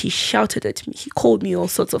 He shouted at me. He called me all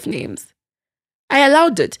sorts of names. I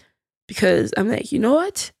allowed it because I'm like, you know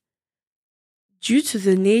what? Due to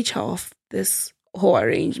the nature of this whole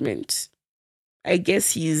arrangement, I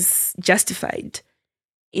guess he's justified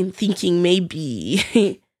in thinking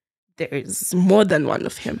maybe there's more than one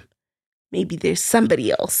of him. Maybe there's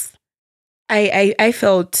somebody else. I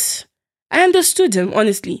felt, I understood him,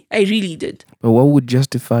 honestly. I really did. But what would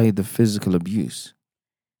justify the physical abuse?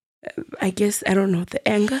 I guess, I don't know, the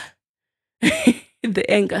anger. The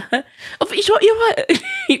anger.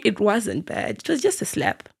 It wasn't bad. It was just a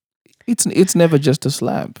slap. It's never just a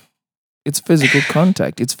slap. It's physical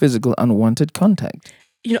contact. It's physical unwanted contact.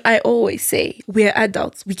 You know, I always say, we're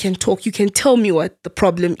adults. We can talk. You can tell me what the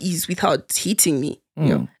problem is without hitting me. You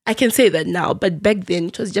know, I can say that now, but back then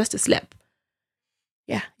it was just a slap.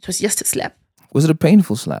 Yeah, it was just a slap. Was it a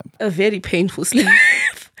painful slap? A very painful slap.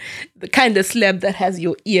 The kind of slap that has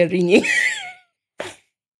your ear ringing.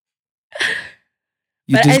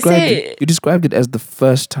 But I say, you described it as the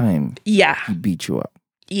first time yeah, he beat you up.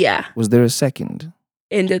 yeah. Was there a second?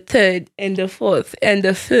 And the third, and the fourth, and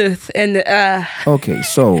the fifth, and Okay,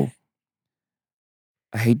 so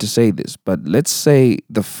I hate to say this, but let's say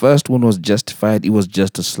the first one was justified. It was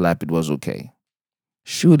just a slap. It was okay.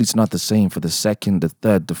 Surely it's not the same for the second, the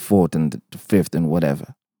third, the fourth, and the fifth, and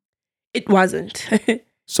whatever. it wasn't.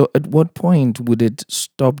 So at what point would it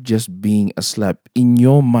stop just being a slap? In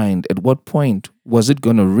your mind, at what point was it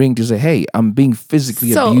going to ring to say, hey, I'm being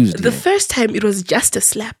physically So abused the here? first time it was just a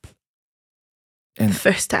slap. And The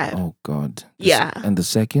first time. oh God. Yeah. And the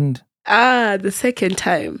second? The second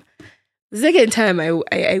time. The second time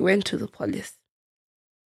I went to the police.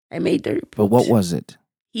 I made the report. But what was it?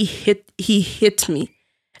 He hit me.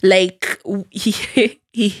 Like he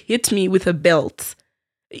hit me with a belt.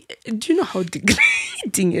 Do you know how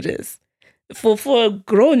degrading it is for a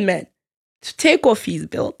grown man to take off his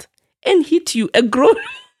belt and hit you, a grown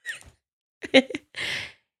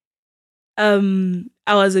I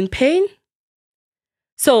was in pain.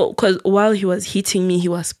 So, because while he was hitting me, he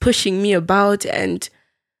was pushing me about, and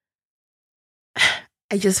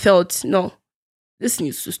I just felt, no, this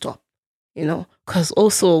needs to stop, because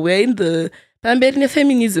also we're in the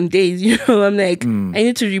feminism days, I'm like, I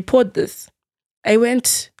need to report this. I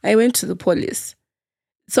went to the police.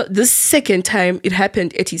 So the second time it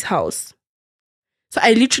happened at his house. So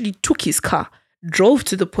I literally took his car, drove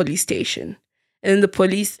to the police station, and the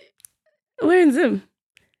police, where is him?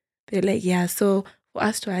 They're like, yeah, so for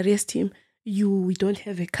us to arrest him, we don't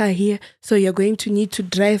have a car here, so you're going to need to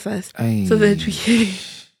drive us so that we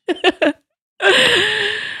can.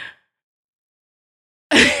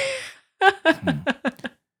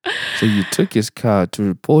 So you took his car to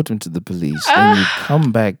report him to the police, and you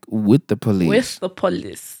come back with the police. With the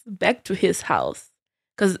police, back to his house.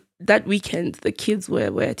 Because that weekend, the kids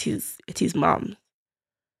were at his mom.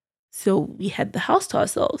 So we had the house to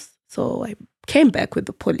ourselves. So I came back with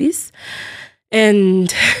the police.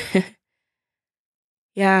 And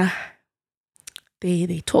yeah,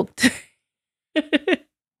 they talked.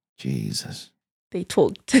 Jesus. They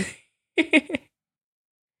talked.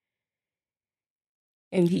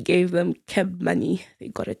 And he gave them cab money. They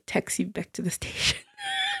got a taxi back to the station.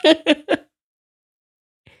 And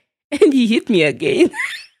he hit me again.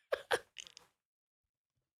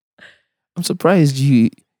 I'm surprised you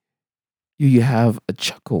have a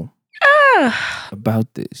chuckle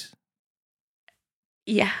about this.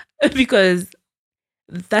 Yeah, because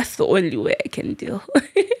that's the only way I can deal.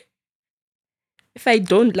 If I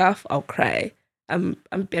don't laugh, I'll cry. I'm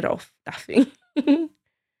better off laughing.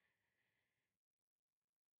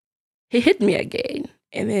 He hit me again,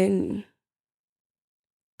 and then,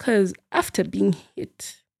 because after being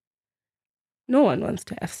hit, no one wants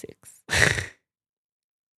to have sex.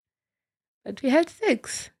 But we had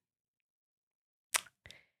sex.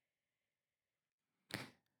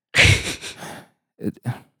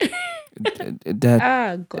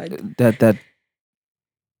 God. That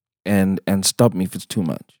and stop me if it's too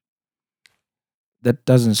much. That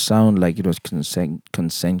doesn't sound like it was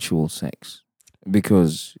consensual sex,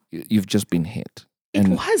 because you've just been hit. It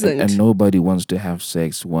wasn't. And nobody wants to have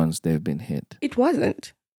sex once they've been hit. It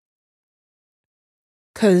wasn't.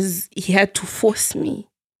 Because he had to force me.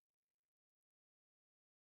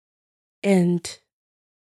 And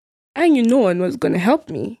I knew no one was going to help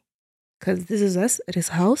me. Because this is us at his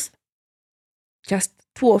house. Just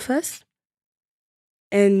two of us.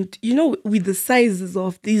 And, with the sizes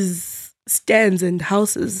of these stands and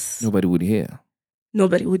houses, Nobody would hear.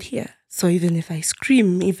 So even if I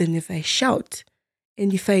scream, even if I shout,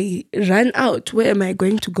 and if I run out, where am I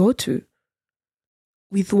going to go to?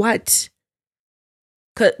 With what?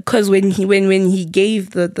 Because when he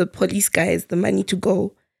gave the police guys the money to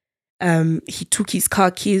go, he took his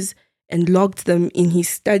car keys and locked them in his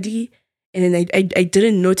study. And then I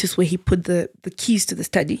didn't notice where he put the keys to the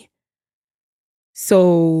study.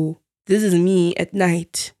 So this is me at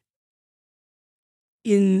night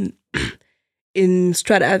in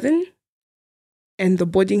Strathaven, and the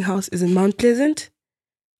boarding house is in Mount Pleasant.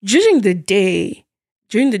 During the daytime,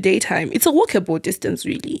 it's a walkable distance,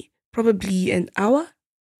 really. Probably an hour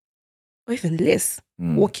or even less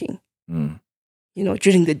walking.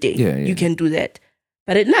 During the day, you can do that.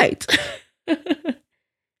 But at night,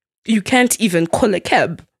 you can't even call a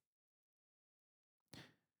cab.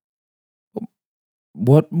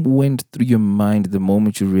 What went through your mind the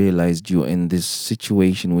moment you realized you're in this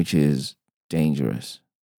situation which is dangerous?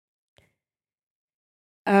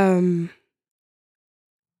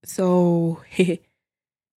 So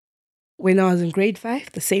when I was in grade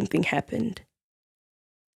 5, the same thing happened.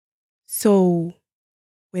 So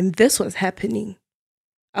when this was happening,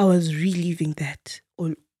 I was reliving that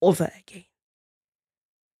all over again.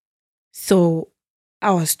 So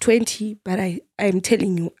I was 20, but I'm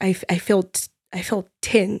telling you, I felt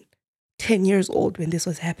 10 years old when this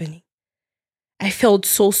was happening. I felt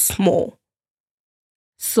so small,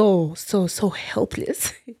 so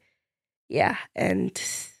helpless. Yeah, and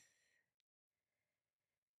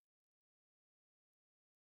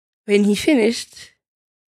when he finished,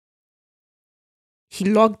 he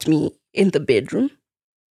locked me in the bedroom,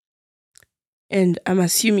 and I'm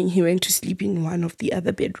assuming he went to sleep in one of the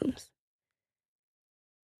other bedrooms.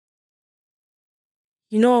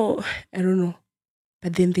 You know, I don't know,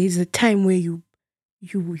 but then there's a time where you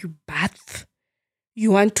bath.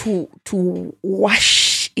 You want to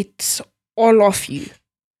wash it all off you.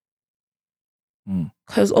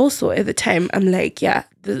 Because also at the time I'm like, yeah,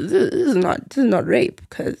 this is not rape,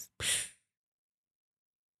 because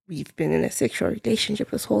we've been in a sexual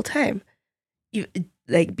relationship this whole time.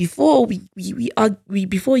 Like before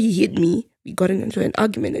before he hit me, we got into an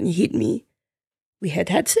argument and he hit me. We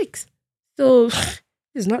had sex, so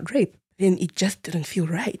it's not rape. Then it just didn't feel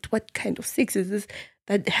right. What kind of sex is this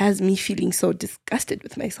that has me feeling so disgusted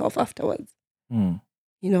with myself afterwards? You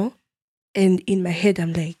know, and in my head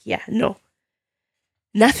I'm like, yeah, no.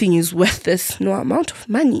 Nothing is worth this. No amount of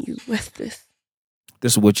money is worth this.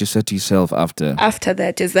 This is what you said to yourself after? After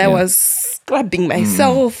that, as I was scrubbing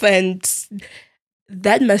myself, and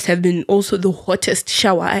that must have been also the hottest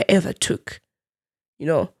shower I ever took. You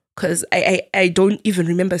know, because I don't even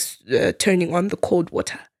remember turning on the cold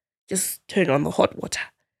water. Just turn on the hot water.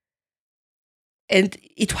 And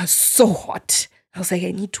it was so hot. I was like,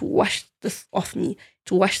 I need to wash this off me,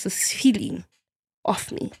 to wash this feeling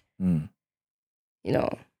off me. You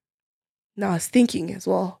know, now I was thinking as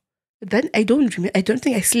well. But then I don't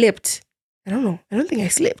think I slept. I don't know. I don't think I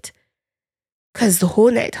slept. Because the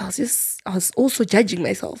whole night I was also judging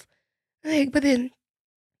myself. Like, but then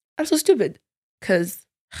I'm so stupid. Because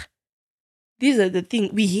these are the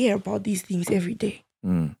things, we hear about these things every day.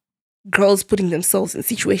 Girls putting themselves in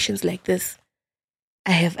situations like this.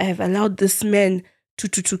 I have allowed this man to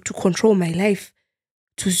control my life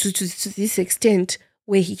to this extent,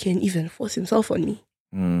 where he can even force himself on me.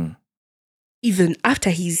 Even after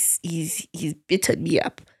he's bittered me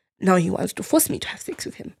up, now he wants to force me to have sex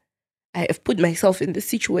with him. I have put myself in this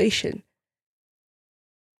situation.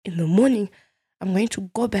 In the morning, I'm going to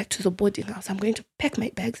go back to the boarding house. I'm going to pack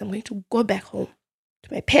my bags. I'm going to go back home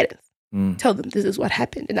to my parents. Tell them this is what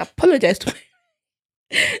happened, and apologize to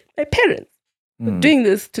my parents for doing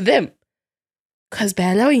this to them. Because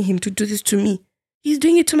by allowing him to do this to me, he's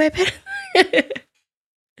doing it to my parents.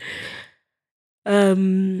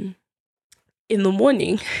 In the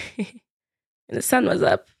morning, when the sun was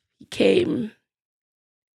up, he came,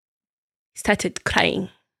 he started crying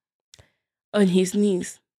on his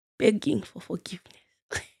knees, begging for forgiveness.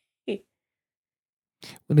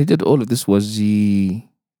 When he did all of this, was he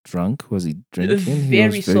drunk? Was he drinking?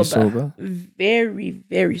 Very he was very sober. Very,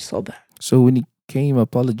 very sober. So when he came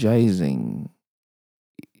apologizing,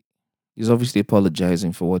 he's obviously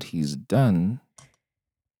apologizing for what he's done.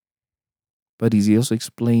 But is he also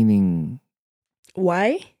explaining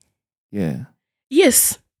why? Yeah.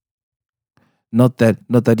 Yes. Not that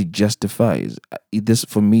it justifies. This,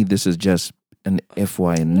 for me, this is just an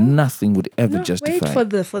FYI. Nothing would ever justify.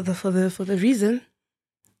 Wait for the reason.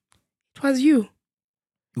 It was you.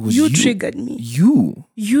 It was you triggered me.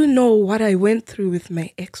 You know what I went through with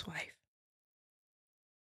my ex-wife.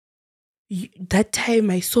 That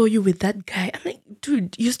time I saw you with that guy. I'm like,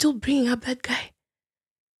 dude, you're still bringing up that guy.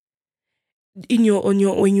 When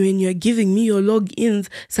you're giving me your logins,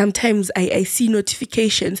 sometimes I see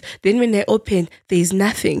notifications. Then when I open, there is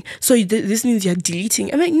nothing. So this means you're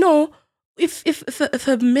deleting. I'm like, no. If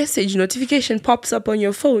a message notification pops up on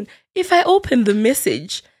your phone, if I open the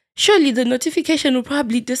message, surely the notification will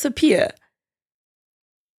probably disappear.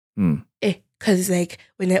 Because like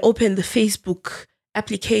when I open the Facebook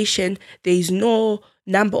application, there is no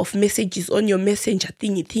number of messages on your messenger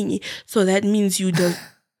thingy. So that means you don't.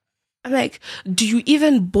 I'm like, do you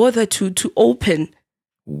even bother to open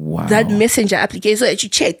that messenger application so that you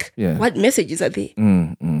check what messages are there?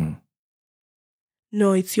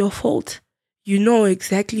 No, it's your fault. You know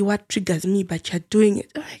exactly what triggers me, but you're doing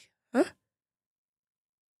it. I'm like, huh?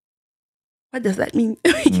 What does that mean?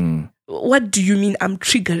 What do you mean I'm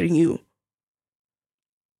triggering you?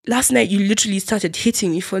 Last night, you literally started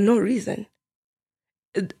hitting me for no reason.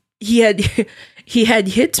 He had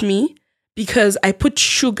hit me because I put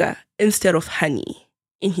sugar instead of honey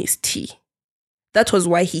in his tea. That was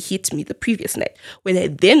why he hit me the previous night. When I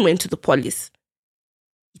then went to the police,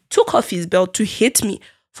 he took off his belt to hit me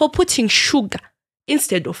for putting sugar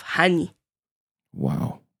instead of honey.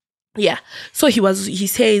 Wow. Yeah. So he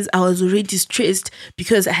says, I was already stressed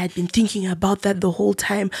because I had been thinking about that the whole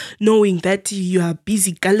time, knowing that you are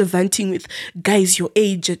busy gallivanting with guys your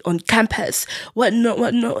age on campus. What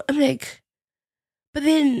no. I'm like, but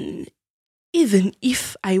then even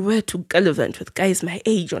if I were to gallivant with guys my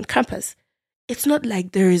age on campus, it's not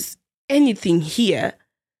like there is anything here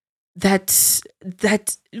that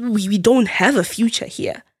we don't have a future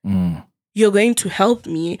here. You're going to help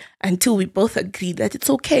me until we both agree that it's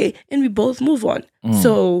okay and we both move on.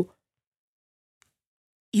 So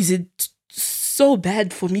is it so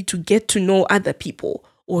bad for me to get to know other people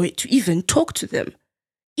or to even talk to them,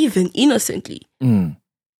 even innocently?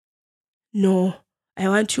 No, I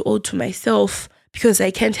want you all to myself because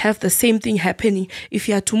I can't have the same thing happening. If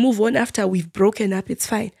you are to move on after we've broken up, it's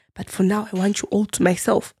fine. But for now, I want you all to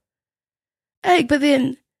myself. But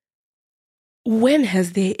then, when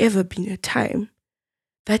has there ever been a time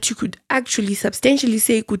that you could actually substantially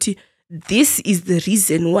say, Kuti, this is the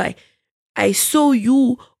reason why I saw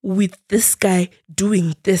you with this guy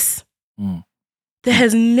doing this? There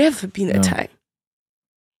has never been a time.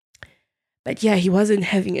 But yeah, he wasn't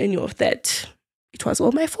having any of that. It was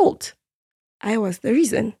all my fault. I was the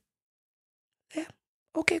reason. Yeah,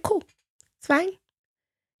 okay, cool. It's fine.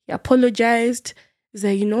 He apologized. He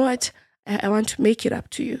said, you know what? I want to make it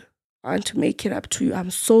up to you. I'm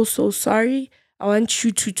so sorry. I want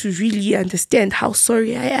you to really understand how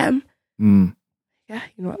sorry I am. Yeah,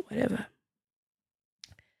 you know what, whatever.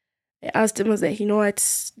 I asked him, I was like, you know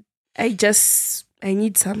what? I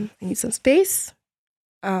need some space.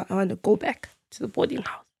 I want to go back to the boarding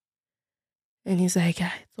house. And he's like,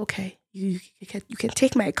 yeah, it's okay. You can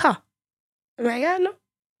take my car. I'm like, yeah, no,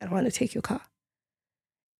 I don't want to take your car.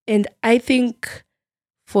 And I think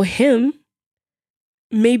for him,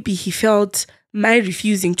 maybe he felt my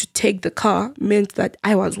refusing to take the car meant that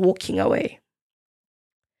I was walking away.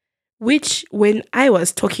 Which, when I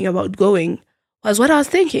was talking about going, was what I was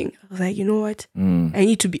thinking. I was like, you know what? I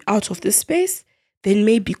need to be out of this space. Then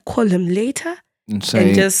maybe call him later and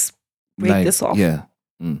just break this off. Yeah.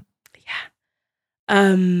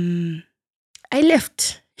 I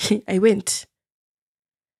left. I went.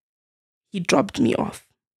 He dropped me off.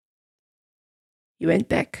 He went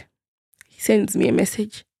back. He sends me a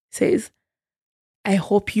message. Says, I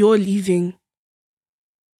hope your leaving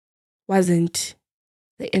wasn't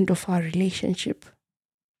the end of our relationship.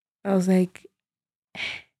 I was like,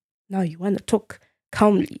 now you want to talk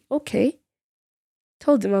calmly. Okay.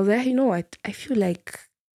 Told him, I was like, you know what? I feel like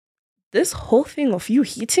this whole thing of you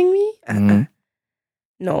hitting me,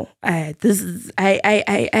 no, I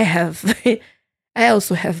have, I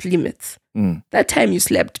also have limits. That time you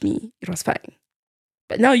slapped me, it was fine.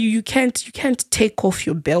 But now you can't take off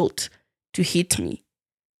your belt to hit me.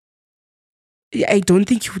 I don't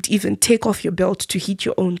think you would even take off your belt to hit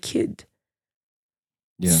your own kid.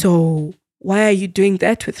 Yeah. So why are you doing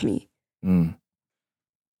that with me?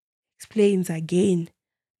 Explains again.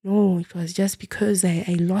 No, it was just because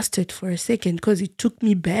I lost it for a second because it took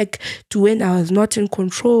me back to when I was not in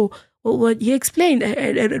control. Well, what he explained,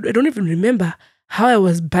 I don't even remember how I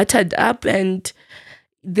was battered up, and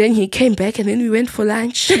then he came back and then we went for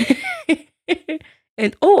lunch.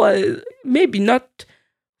 And maybe not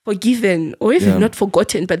forgiven or even not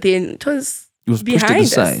forgotten, but then it was behind pushed to the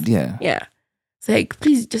side. Yeah. It's like,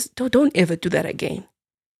 please just don't ever do that again.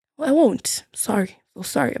 Well, I won't. Sorry. So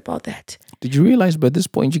sorry about that. Did you realize by this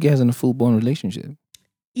point you guys in a full-blown relationship?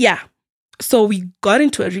 Yeah. So we got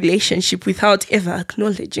into a relationship without ever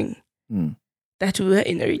acknowledging that we were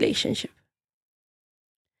in a relationship.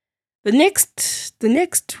 The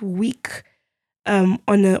next week, on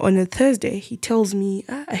a Thursday, he tells me,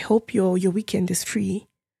 I hope your weekend is free.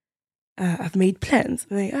 I've made plans.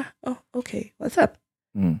 I'm like, oh, okay. What's up?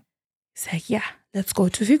 He's like, yeah, let's go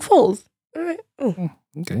to Vic Falls. All right. Oh,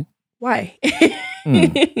 okay. Why?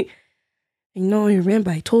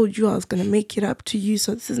 Remember I told you I was going to make it up to you,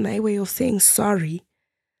 so this is my way of saying sorry.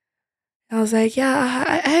 I was like,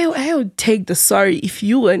 yeah, I would take the sorry if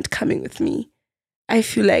you weren't coming with me. I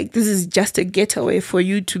feel like this is just a getaway for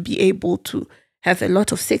you to be able to have a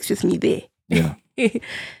lot of sex with me there. Yeah.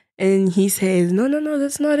 And he says, no,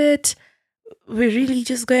 that's not it. We're really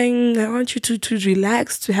just going, I want you to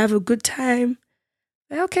relax, to have a good time.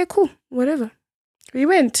 Okay, cool, whatever. We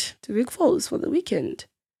went to Vic Falls for the weekend.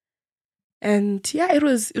 And yeah, it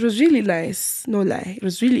was really nice. No lie. It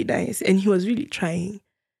was really nice. And he was really trying.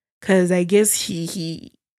 Because I guess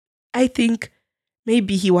I think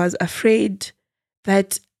maybe he was afraid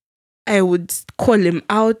that I would call him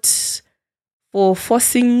out for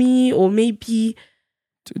forcing me, or maybe...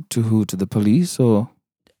 To who? To the police or...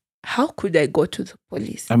 how could I go to the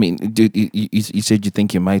police? I mean, you said you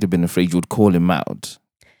think you might have been afraid you would call him out.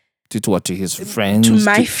 To his friends? To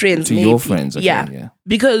my friends, to maybe. your friends, okay, yeah.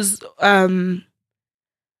 Because the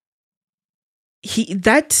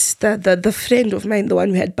friend of mine, the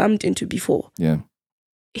one we had bumped into before,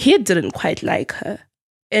 he didn't quite like her,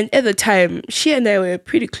 and at the time, she and I were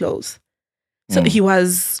pretty close. So he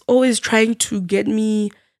was always trying to get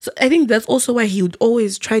me. So I think that's also why he would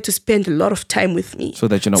always try to spend a lot of time with me, so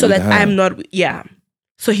that you're not. So with that her. I'm not. Yeah.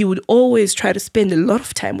 So he would always try to spend a lot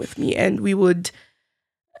of time with me, and we would.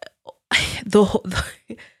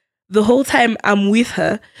 The whole time I'm with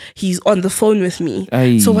her, he's on the phone with me.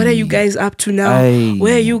 Aye. So what are you guys up to now? Aye.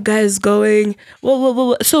 Where are you guys going?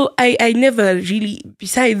 Well. So I never really,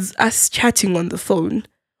 besides us chatting on the phone,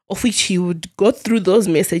 of which he would go through those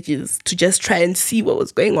messages to just try and see what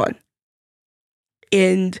was going on.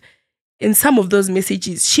 And in some of those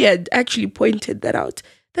messages, she had actually pointed that out.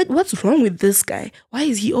 That what's wrong with this guy? Why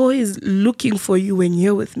is he always looking for you when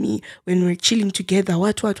you're with me, when we're chilling together?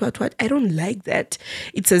 What? I don't like that.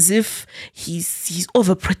 It's as if he's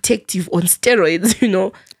overprotective on steroids, you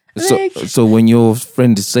know. So when your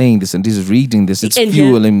friend is saying this and he's reading this, it's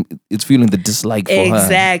fueling the dislike for her.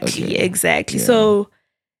 Exactly. Yeah. So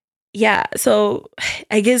yeah, so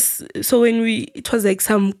I guess when it was like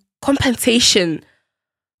some compensation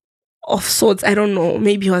of sorts. I don't know.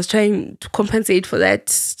 Maybe he was trying to compensate for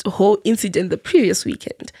that whole incident the previous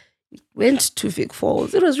weekend. Went to Vic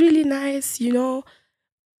Falls. It was really nice, you know.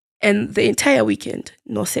 And the entire weekend,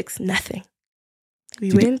 no sex, nothing.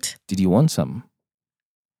 Did you want some?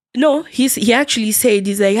 No, he actually said,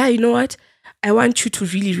 he's like, you know what? I want you to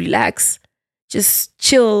really relax. Just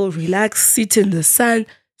chill, relax, sit in the sun,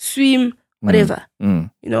 swim, whatever. You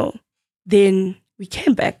know. Then we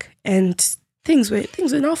came back and things were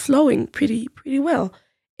now flowing pretty well.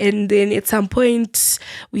 And then at some point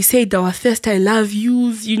we said our first I love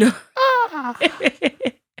yous, you know.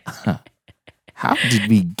 How did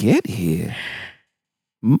we get here?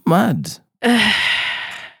 Mad.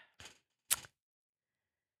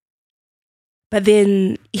 But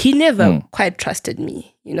then he never quite trusted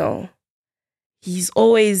me, you know. He's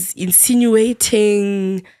always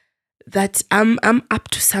insinuating that I'm up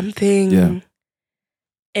to something. Yeah.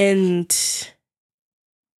 And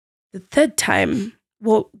the third time,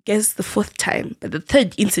 well, guess the fourth time, but the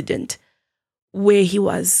third incident where he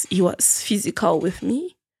was physical with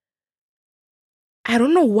me. I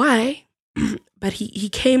don't know why, but he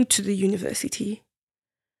came to the university.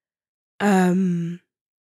 And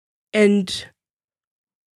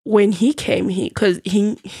when he came, because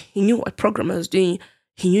he knew what program I was doing,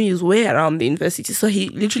 he knew his way around the university, so he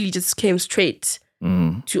literally just came straight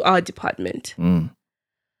to our department.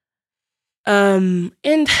 And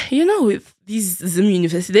you know, with these Zim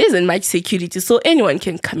university, there isn't much security, so anyone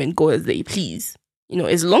can come and go as they please. You know,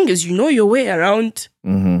 as long as you know your way around,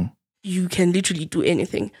 you can literally do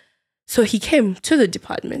anything. So he came to the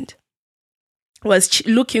department, was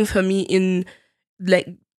looking for me in like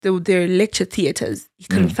their lecture theaters. He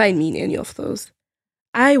couldn't find me in any of those.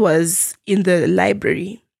 I was in the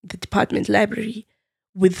library, the department library,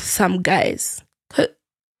 with some guys.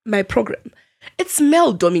 My program, it's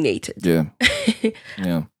male dominated. Yeah.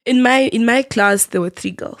 Yeah. In my class, there were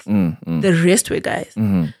 3 girls. The rest were guys.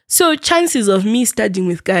 So chances of me studying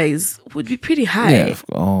with guys would be pretty high. Yeah.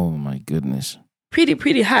 Oh my goodness.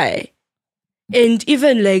 Pretty high. And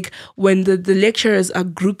even like when the lecturers are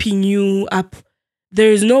grouping you up,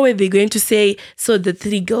 there is no way they're going to say, so the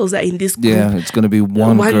 3 girls are in this group. Yeah, it's going to be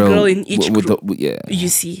one girl in each group. Yeah. You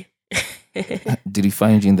see. Did he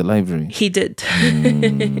find you in the library? He did.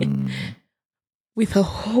 With a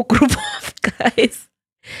whole group of guys.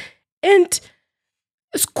 And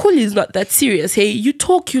school is not that serious. Hey, you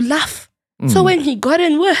talk, you laugh. So when he got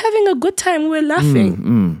in, we're having a good time. We're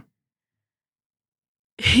laughing.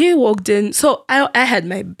 He walked in. So I had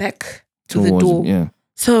my back to the door. Yeah.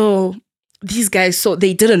 So these guys,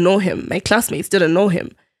 they didn't know him. My classmates didn't know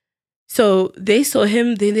him. So they saw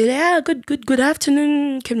him. They're like, good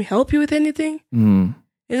afternoon. Can we help you with anything?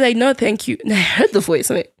 He's like, no, thank you. And I heard the voice.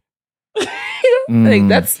 I'm like, like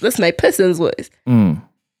that's my person's voice.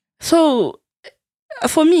 So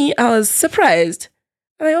for me, I was surprised.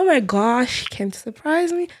 I'm like, oh my gosh, he came to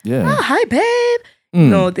surprise me. Yeah. Hi, babe.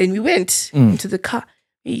 No, then we went into the car.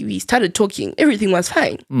 We started talking. Everything was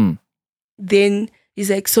fine. Then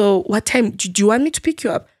he's like, so what time? Do you want me to pick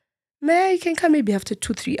you up? Man, you can come maybe after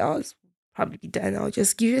 2-3 hours. Probably be done. I'll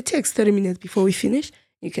just give you a text 30 minutes before we finish.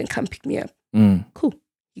 You can come pick me up. Cool.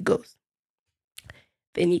 He goes.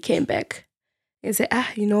 Then he came back and said,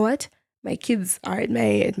 you know what? My kids are at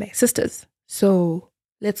my sister's. So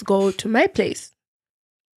let's go to my place.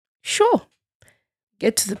 Sure.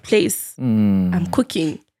 Get to the place. Mm. I'm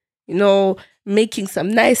cooking, making some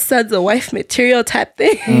nice salsa, wife material type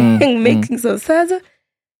thing, making some salsa.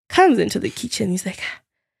 Comes into the kitchen. He's like,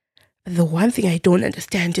 the one thing I don't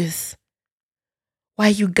understand is why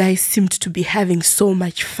you guys seemed to be having so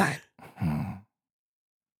much fun. I'm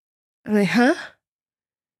like, huh?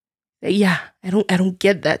 Yeah, I don't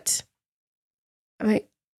get that. I'm like,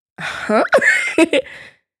 huh?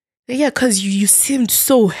 Yeah, because you seemed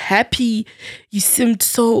so happy. You seemed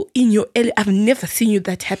so in your element. I've never seen you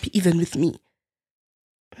that happy, even with me.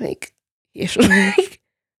 I'm like, yes. Like,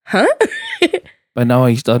 huh? But now are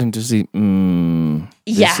you starting to see,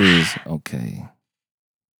 Yeah. this is okay.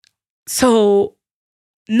 So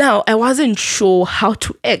now I wasn't sure how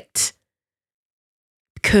to act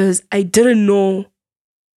because I didn't know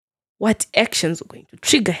what actions were going to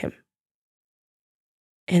trigger him.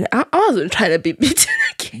 And I wasn't trying to be beaten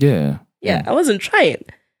again. Yeah. I wasn't trying.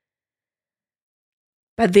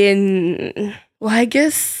 But then, well, I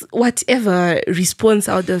guess whatever response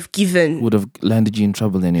I would have given Would have landed you in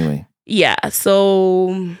trouble anyway. Yeah,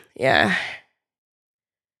 so yeah.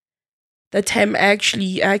 That time I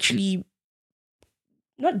actually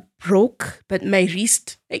not broke, but my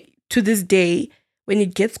wrist, like, to this day, when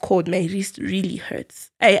it gets cold, my wrist really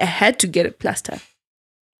hurts. I had to get a plaster.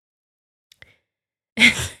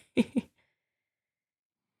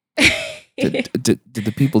 Did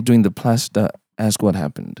the people doing the plaster ask what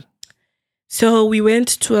happened? So we went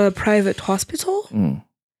to a private hospital,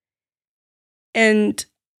 and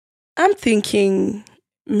I'm thinking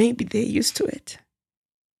maybe they're used to it.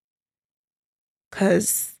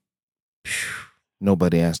 Because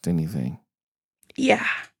Nobody asked anything. yeah.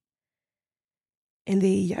 And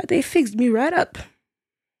they fixed me right up.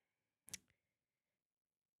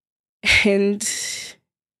 And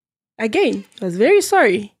again, I was very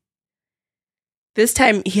sorry. This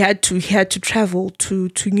time he had to travel to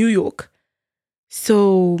New York.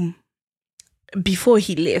 So before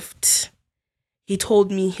he left, he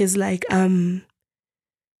told me, he's like, I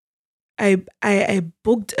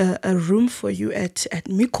booked a room for you at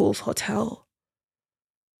Mikkel's Hotel.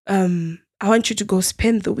 I want you to go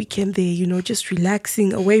spend the weekend there, just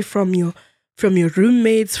relaxing away from your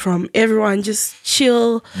roommates, from everyone, just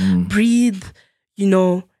chill, breathe,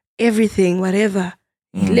 everything, whatever.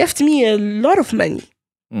 He left me a lot of money.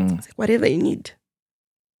 It's like, whatever you need.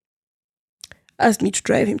 Asked me to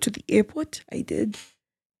drive him to the airport. I did.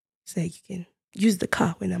 He's like, you can use the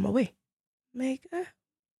car when I'm away. I'm like,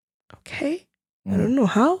 okay. I don't know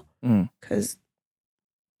how, because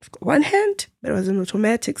I've got one hand, but it was an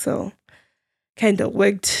automatic, so kind of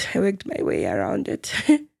worked. I worked my way around it.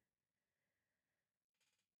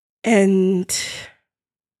 And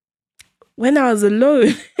when I was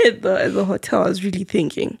alone at the hotel, I was really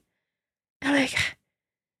thinking, I'm like,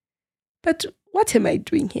 but what am I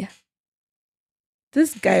doing here?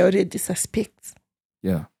 This guy already suspects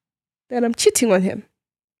Yeah. that I'm cheating on him.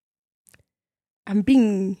 I'm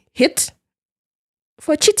being hit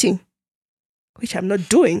for cheating, which I'm not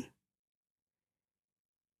doing.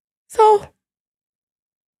 So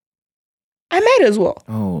I might as well.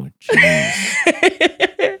 Oh,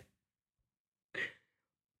 jeez.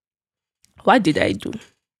 What did I do?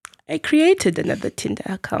 I created another Tinder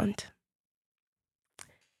account.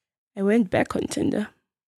 I went back on Tinder.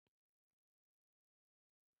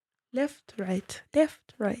 Left, right,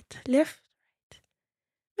 left, right, left, right.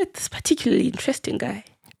 With this particularly interesting guy.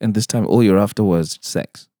 And this time all you're after was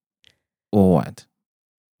sex? Or what?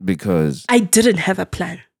 Because... I didn't have a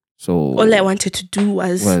plan. So... All I wanted to do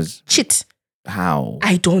was cheat. How?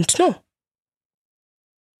 I don't know.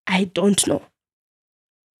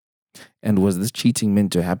 And was this cheating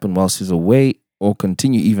meant to happen whilst he's away or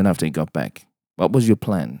continue even after he got back? What was your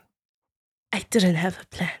plan? I didn't have a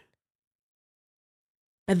plan.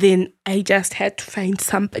 But then I just had to find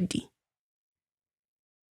somebody.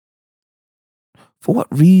 For what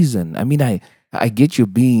reason? I mean, I get you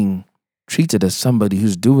being treated as somebody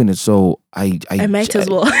who's doing it, so I might as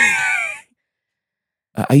well.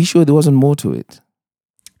 Are you sure there wasn't more to it?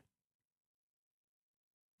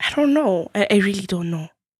 I don't know. I really don't know.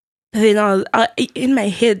 But then in my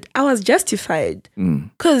head, I was justified.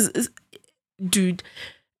 Because, dude,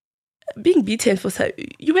 being beaten for something,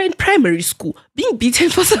 you were in primary school. Being beaten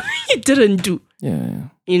for something you didn't do. Yeah.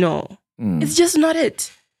 It's just not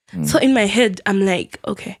it. So in my head, I'm like,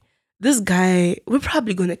 okay, this guy, we're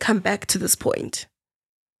probably going to come back to this point,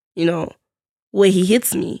 where he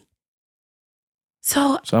hits me.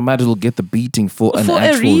 So I might as well get the beating for an a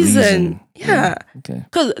actual reason. Yeah. Okay.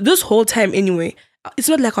 Because this whole time anyway, it's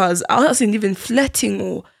not like I wasn't even flirting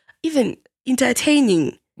or even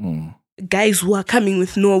entertaining guys who are coming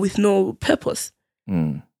with no purpose.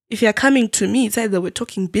 If you're coming to me, it's either we're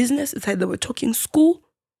talking business, it's either we're talking school,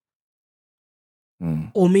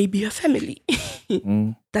 or maybe your family.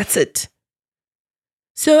 That's it.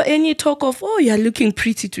 So any talk of, oh, you're looking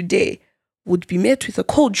pretty today would be met with a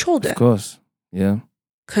cold shoulder. Of course. Yeah.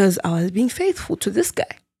 Because I was being faithful to this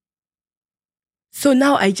guy. So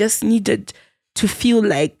now I just needed to feel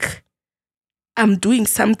like I'm doing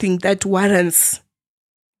something that warrants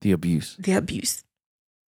the abuse.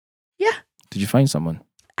 Yeah. Did you find someone?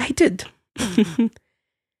 I did.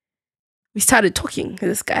 We started talking to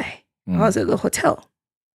this guy. I was at the hotel.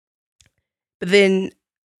 But then,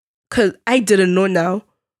 because I didn't know now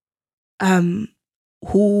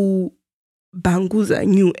who Banguza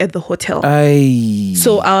knew at the hotel.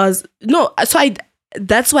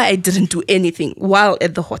 That's why I didn't do anything while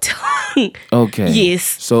at the hotel. Okay.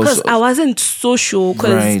 Yes. Because I wasn't so sure,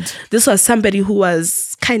 because this was somebody who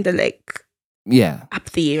was kind of like up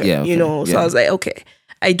there, you know. So I was like, okay,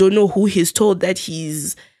 I don't know who he's told that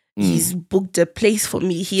he's booked a place for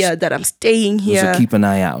me here, that I'm staying here. So keep an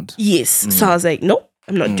eye out. Yes. So I was like, no,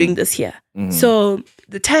 I'm not doing this here. So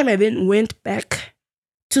the time I then went back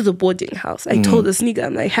to the boarding house, I told this nigga,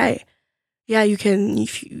 I'm like, hi, yeah, you can,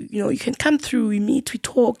 if you can come through, we meet, we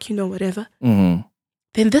talk, whatever.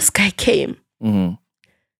 Then this guy came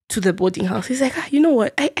to the boarding house. He's like, you know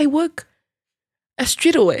what? I work a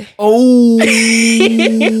street away. Oh.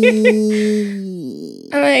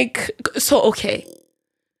 I'm like, so okay.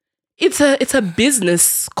 It's a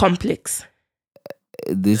business complex.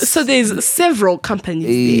 So there's several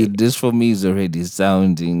companies there. This for me is already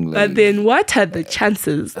sounding like... But then what are the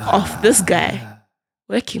chances of this guy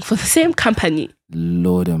working for the same company?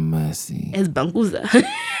 Lord have mercy. As Banguza.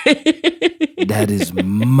 That is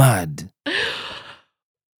mad.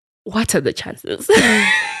 What are the chances?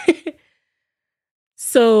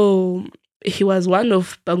 So he was one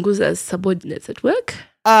of Banguza's subordinates at work.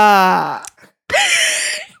 But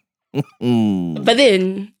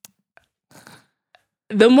then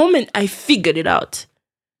the moment I figured it out,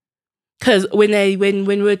 because when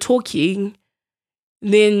we were talking,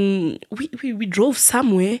 then we drove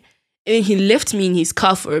somewhere, and he left me in his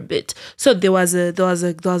car for a bit. So there was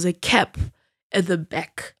a cap at the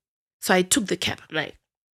back. So I took the cap. I'm like,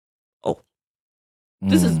 oh,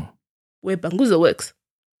 this is where Banguza works.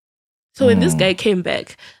 So when this guy came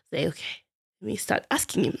back, I was like, okay, let me start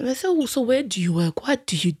asking him. And I said, oh, so where do you work? What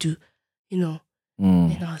do you do? And I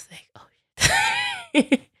was like, oh.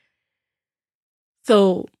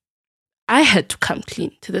 So I had to come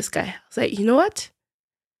clean to this guy. I was like, you know what?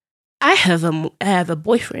 I have a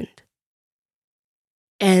boyfriend.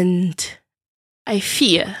 And I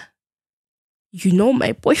fear you know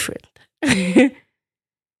my boyfriend.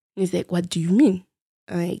 He's like, what do you mean?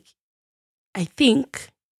 I'm like, I think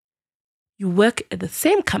you work at the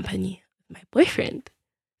same company with my boyfriend.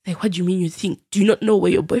 Like, what do you mean you think? Do you not know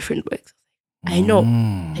where your boyfriend works? I know.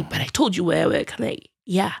 Like, but I told you where I work. I'm like,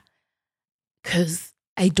 yeah. Because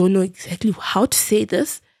I don't know exactly how to say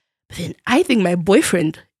this. But then I think my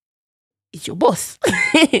boyfriend is your boss.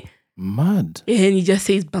 Mad. And he just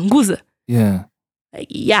says Banguza. Yeah. Like,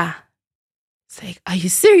 yeah. It's like, are you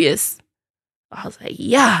serious? I was like,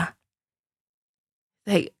 yeah.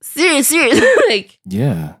 Like, serious. Like,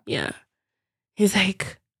 yeah. Yeah. He's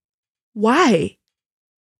like, why?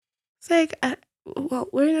 It's like, well,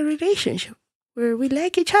 we're in a relationship where we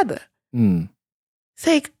like each other. It's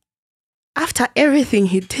like, after everything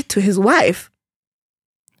he did to his wife.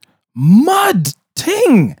 Mad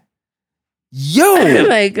thing. Yo. I'm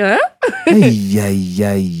like, huh?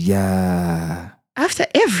 Yeah. After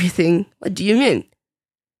everything, what do you mean?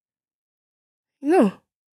 No.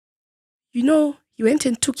 He went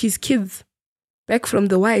and took his kids back from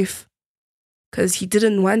the wife because he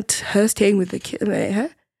didn't want her staying with the kid. I'm like, huh?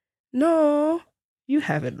 No, you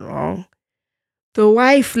have it wrong. The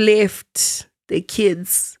wife left the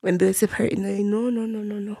kids when they were separated. Like,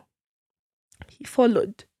 no. He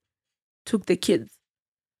followed, took the kids.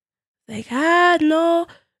 Like, no.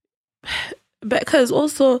 Because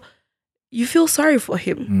also, you feel sorry for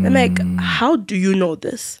him. I'm like, how do you know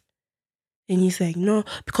this? And he's like, no,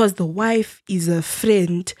 because the wife is a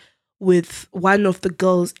friend with one of the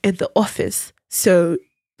girls at the office. So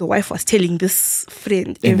the wife was telling this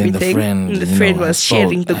friend everything. And the friend was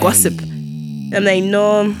sharing the gossip. I'm like,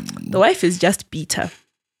 no, the wife is just bitter.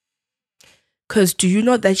 Because do you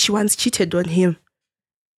know that she once cheated on him?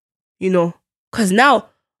 Because now,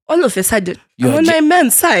 all of a sudden, I'm on my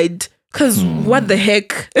man's side. Because what the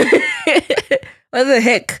heck? What the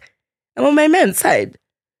heck? I'm on my man's side.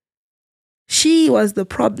 She was the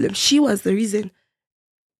problem. She was the reason.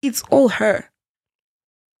 It's all her.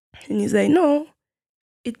 And he's like, no,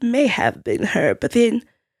 it may have been her. But then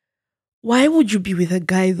why would you be with a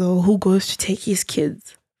guy, though, who goes to take his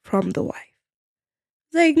kids from the wife?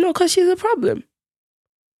 Like, no, because she's a problem.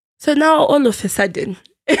 So now all of a sudden,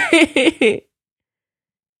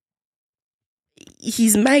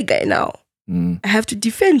 he's my guy now. I have to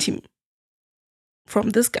defend him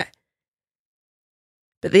from this guy.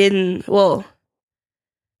 But then, well,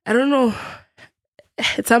 I don't know.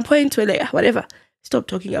 At some point, we're like, whatever, stop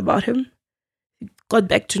talking about him. Got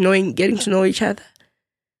back to getting to know each other.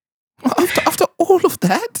 After all of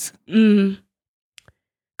that?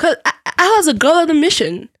 Because I was a girl on a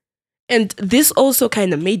mission. And this also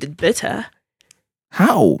kind of made it better.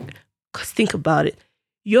 How? Because think about it.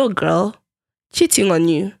 Your girl cheating on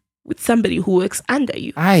you with somebody who works under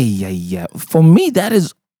you. Yeah. For me, that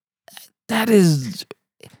is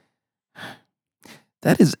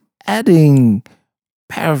adding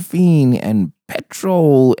paraffin and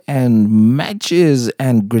petrol and matches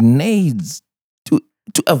and grenades to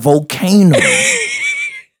a volcano.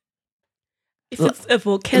 If it's a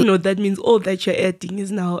volcano, that means all that you're adding is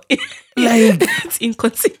now like it's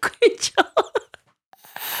inconsequential.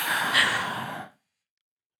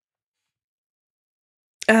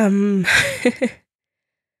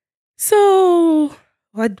 So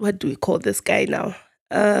what do we call this guy now?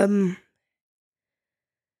 The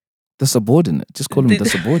subordinate. Just call him the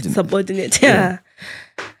subordinate. Subordinate, yeah.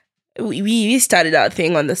 We started our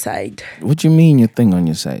thing on the side. What do you mean your thing on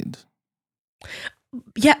your side?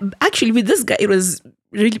 Yeah, actually with this guy it was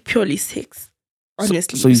really purely sex.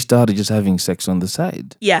 Honestly. So you started just having sex on the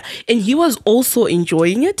side? Yeah. And he was also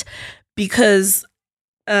enjoying it because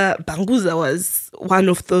Banguza was one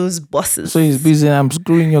of those bosses. So he's busy, I'm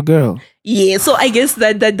screwing your girl. Yeah, so I guess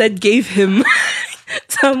that gave him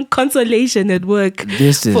some consolation at work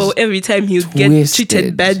for every time he would get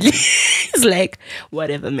treated badly. He's like,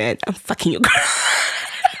 whatever, man, I'm fucking your girl.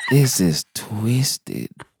 This is twisted.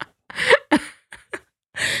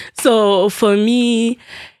 So for me,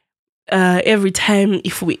 every time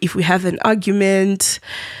if we have an argument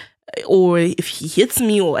or if he hits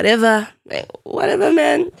me or whatever,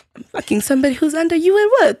 man, I'm fucking somebody who's under you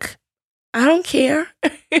at work. I don't care.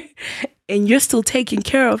 And you're still taking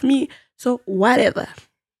care of me. So whatever.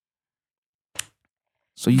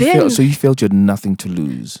 So you felt you had nothing to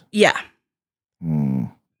lose. Yeah.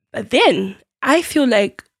 But then I feel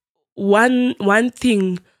like one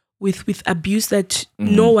thing with abuse that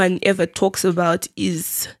no one ever talks about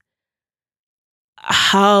is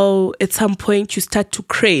how at some point you start to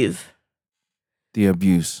crave the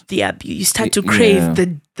abuse. You start to crave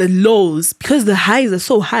the lows because the highs are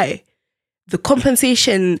so high. The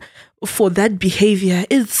compensation for that behavior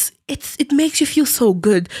it makes you feel so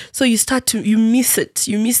good. So you miss it.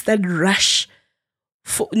 You miss that rush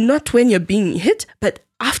for not when you're being hit, but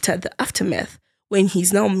after the aftermath when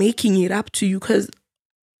he's now making it up to you. Because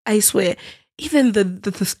I swear, even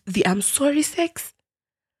the I'm sorry sex,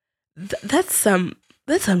 that's some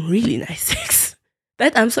really nice sex.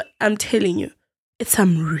 I'm telling you, it's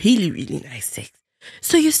some really, really nice sex.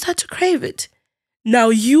 So you start to crave it. Now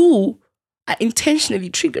you are intentionally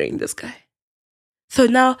triggering this guy. So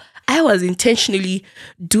now I was intentionally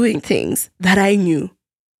doing things that I knew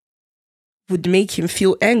would make him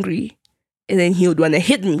feel angry, and then he would want to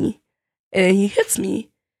hit me, and then he hits me,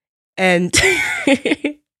 and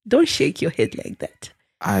don't shake your head like that.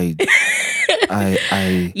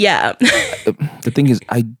 Yeah. The thing is,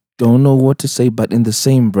 I don't know what to say, but in the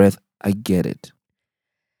same breath, I get it.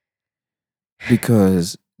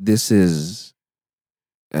 Because this is,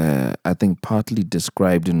 I think, partly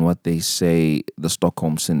described in what they say, the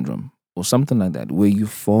Stockholm Syndrome, or something like that, where you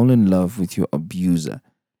fall in love with your abuser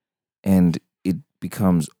and it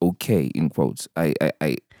becomes okay, in quotes. I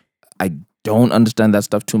don't understand that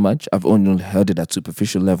stuff too much. I've only heard it at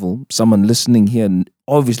superficial level. Someone listening here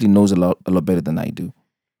obviously knows a lot better than I do.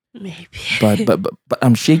 Maybe. But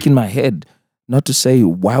I'm shaking my head, not to say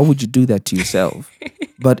why would you do that to yourself,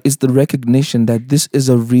 but it's the recognition that this is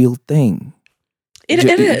a real thing. It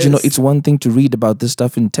is. You know, it's one thing to read about this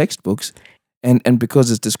stuff in textbooks, and because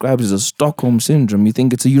it's described as a Stockholm Syndrome, you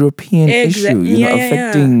think it's a European issue,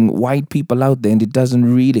 affecting white people out there, and it doesn't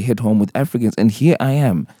really hit home with Africans. And here I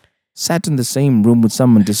am, sat in the same room with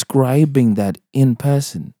someone describing that in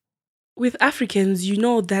person. With Africans, you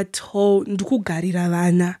know that whole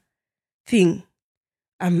ndukugariralana thing.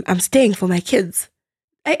 I'm staying for my kids.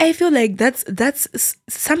 I feel like that's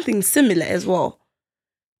something similar as well.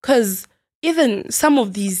 Because even some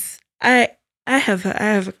of these, I have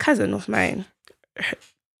a cousin of mine.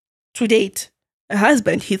 To date, her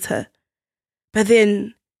husband hits her. But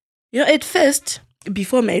then, at first,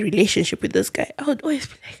 before my relationship with this guy, I would always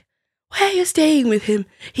be like, why are you staying with him?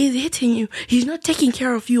 He's hitting you. He's not taking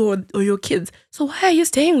care of you or your kids. So why are you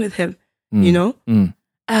staying with him? You know?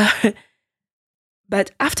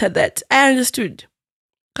 But after that, I understood.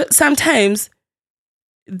 'Cause sometimes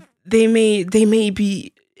they may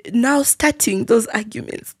be now starting those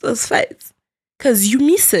arguments, those fights, because you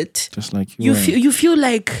miss it. Just like You feel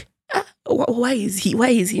like, why is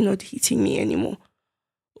he not hitting me anymore?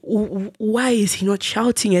 Why is he not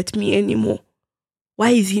shouting at me anymore?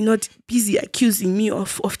 Why is he not busy accusing me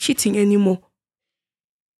of cheating anymore?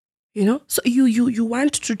 You know, so you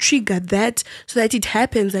want to trigger that so that it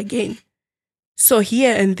happens again. So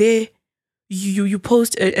here and there, you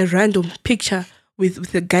post a random picture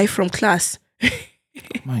with a guy from class.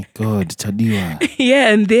 My God, Tadiwa.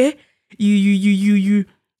 Yeah, and there you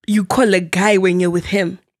call a guy when you're with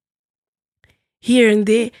him. Here and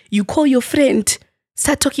there, you call your friend,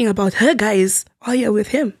 start talking about her guys while you're with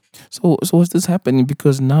him. So was this happening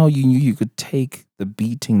because now you knew you could take the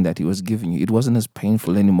beating that he was giving you? It wasn't as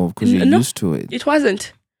painful anymore because you're used to it. It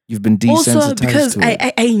wasn't. You've been desensitized also because to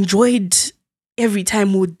it. I enjoyed every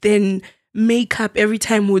time would then make up, every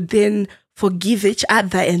time would then forgive each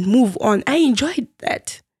other and move on. I enjoyed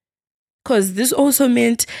that. Because this also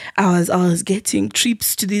meant I was getting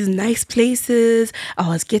trips to these nice places. I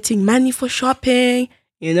was getting money for shopping,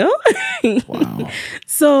 you know? Wow.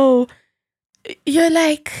 So you're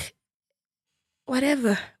like,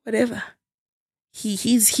 whatever.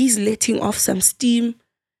 He's letting off some steam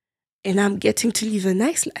and I'm getting to live a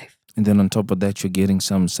nice life. And then on top of that, you're getting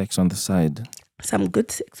some sex on the side. Some good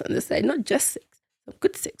sex on the side, not just sex. Some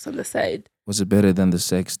good sex on the side. Was it better than the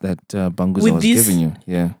sex that Banguza was giving you?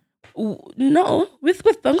 Yeah. No, with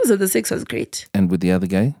Banguza, the sex was great. And with the other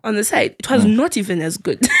guy? On the side, it was not even as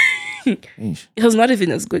good. Eesh. It was not even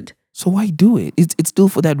as good. So why do it? It's still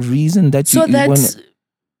for that reason that So you that's... want.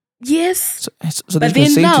 Yes. So but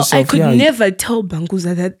then now I could never tell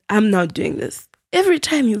Banguza that I'm not doing this. Every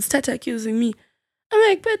time he'll start accusing me, I'm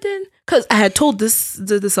like, but then... Because I had told the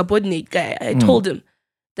subordinate guy, I told him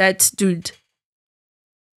that, dude,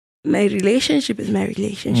 my relationship is my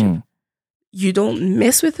relationship. You don't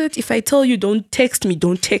mess with it. If I tell you don't text me.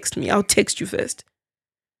 I'll text you first.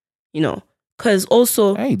 You know, because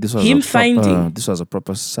also this was a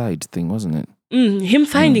proper side thing, wasn't it? Him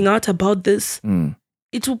finding out about this,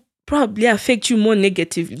 it will probably affect you more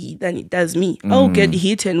negatively than it does me. I'll get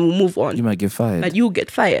hit and we'll move on. You might get fired. But you'll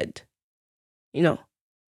get fired. You know.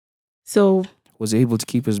 So was he able to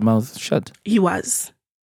keep his mouth shut? He was.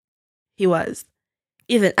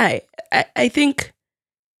 Even I think,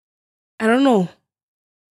 I don't know,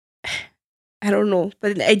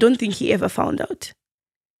 but I don't think he ever found out.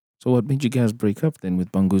 So what made you guys break up then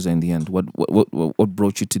with Banguza in the end? What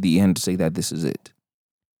brought you to the end to say that this is it?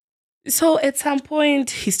 So at some point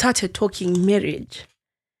he started talking marriage,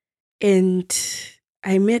 and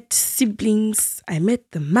I met siblings. I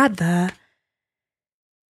met the mother.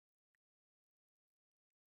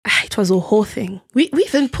 It was a whole thing. We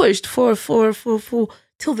even pushed for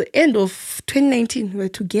till the end of 2019. We were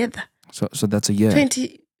together. So that's a year.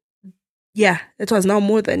 Yeah, it was now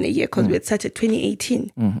more than a year because we had started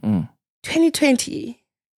 2018. 2020.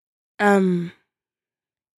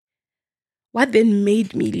 What then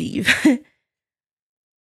made me leave?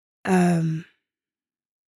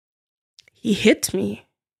 He hit me,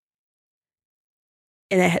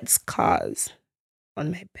 and I had scars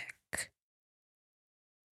on my back.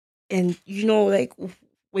 And you know, like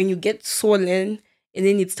when you get swollen and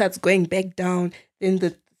then it starts going back down, then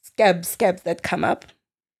the scabs that come up.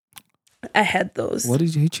 I had those. What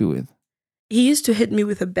did he hit you with? He used to hit me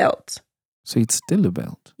with a belt. So it's still a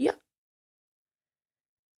belt? Yeah.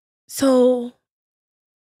 So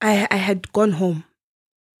I had gone home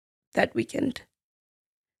that weekend.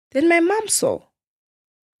 Then my mom saw.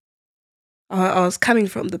 I was coming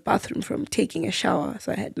from the bathroom from taking a shower,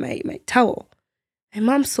 so I had my towel. My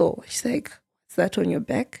mom saw. She's like, "What's that on your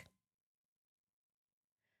back?"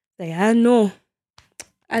 Like, I know.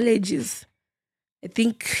 Allergies. I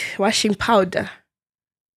think washing powder.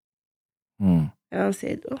 And I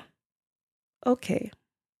said, "Oh, okay."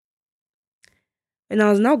 When I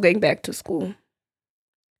was now going back to school,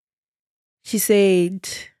 she said,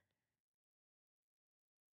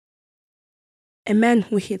 "A man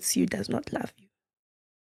who hits you does not love you."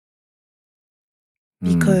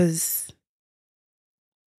 Because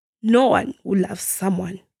no one who loves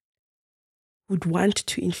someone would want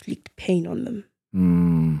to inflict pain on them.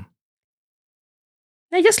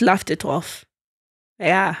 I just laughed it off.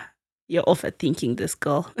 Yeah, you're overthinking this,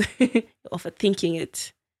 girl. You're overthinking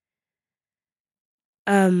it.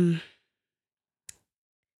 But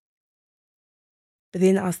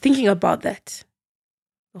then I was thinking about that.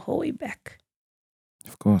 the whole way back.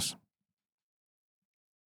 Of course.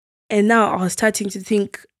 And now I was starting to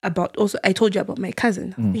think about, also, I told you about my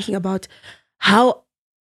cousin, thinking about how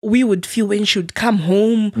we would feel when she would come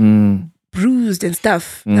home bruised and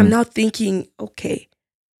stuff. I'm now thinking, okay,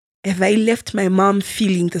 if I left my mom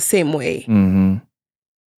feeling the same way,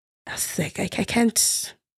 I was like, I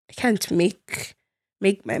can't make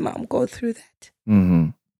my mom go through that.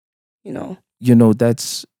 You know? You know, there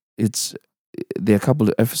are a couple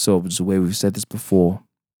of episodes where we've said this before.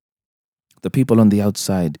 The people on the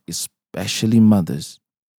outside, especially mothers,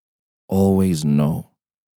 always know.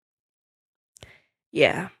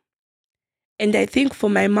 Yeah. And I think for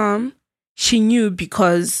my mom, she knew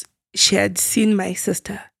because she had seen my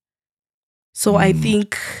sister. So I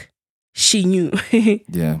think she knew.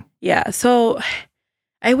 Yeah. Yeah. So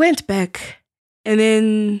I went back, and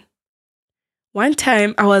then one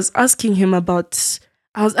time I was asking him about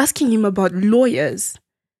lawyers.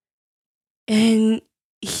 And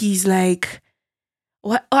he's like,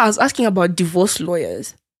 what? Oh, I was asking about divorce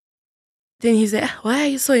lawyers. Then he's like, why are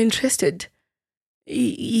you so interested? Are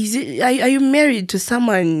you married to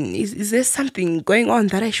someone? Is there something going on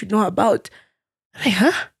that I should know about? I'm like,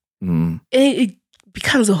 huh? And it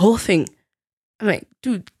becomes a whole thing. I'm like,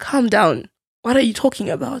 dude, calm down. What are you talking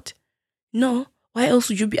about? No, why else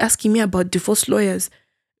would you be asking me about divorce lawyers?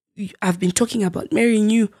 I've been talking about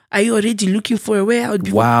marrying you. Are you already looking for a way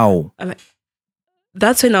out? Wow. I'm like,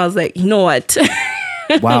 that's when I was like, you know what?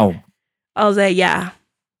 Wow. I was like, yeah,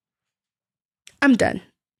 I'm done.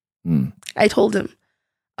 I told him,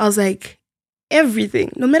 I was like,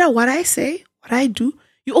 everything, no matter what I say, what I do,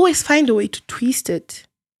 you always find a way to twist it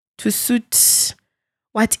to suit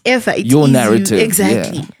whatever it your is narrative.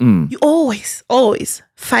 Exactly. Yeah. You always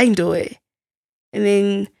find a way. And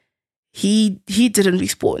then he didn't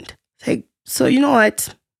respond. Like, so you know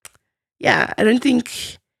what? Yeah, I don't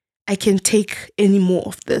think I can take any more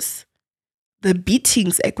of this. The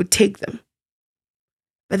beatings, I could take them.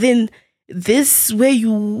 But then this where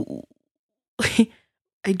you,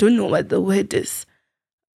 I don't know what the word is.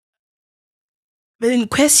 But then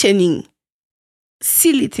questioning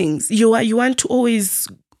silly things, you want to always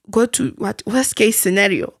go to what worst case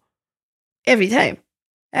scenario every time.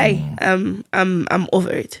 I'm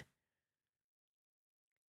over it.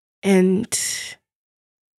 And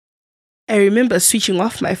I remember switching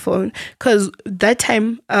off my phone because that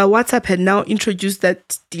time WhatsApp had now introduced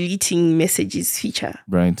that deleting messages feature.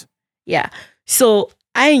 Right. Yeah. So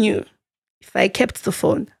I knew if I kept the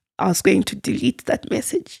phone, I was going to delete that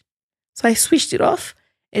message. So I switched it off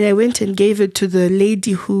and I went and gave it to the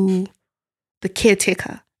lady the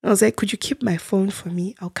caretaker. I was like, could you keep my phone for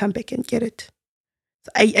me? I'll come back and get it.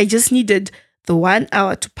 So I just needed the 1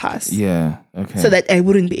 hour to pass. Yeah. Okay. So that I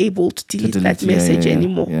wouldn't be able to delete that message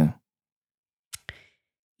anymore. Yeah.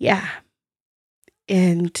 Yeah.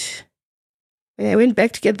 And when I went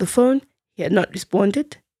back to get the phone, he had not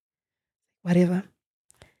responded. Whatever.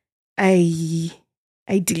 I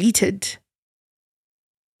deleted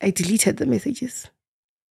the messages.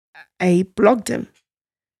 I blocked him.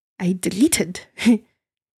 I deleted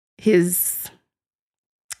his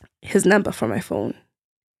number from my phone.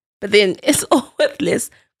 But then it's all worthless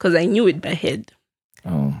because I knew it by head.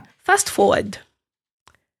 Oh. Fast forward,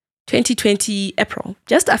 2020 April,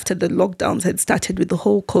 just after the lockdowns had started with the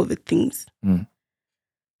whole COVID things.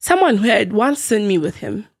 Someone who had once seen me with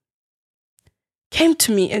him came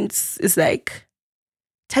to me and is like,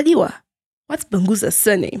 Tadiwa, what's Banguza's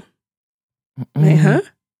surname? I'm like, huh?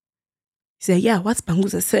 He's like, yeah, what's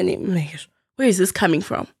Banguza's surname? I'm like, where is this coming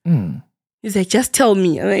from? He's like, just tell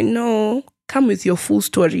me. I'm like, no, come with your full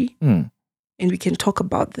story and we can talk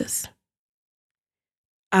about this.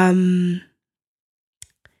 Then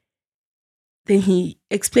he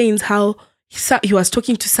explains how he was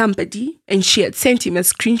talking to somebody and she had sent him a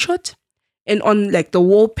screenshot, and on like the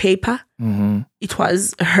wallpaper, it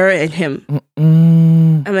was her and him.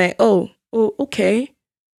 I'm like, oh, okay,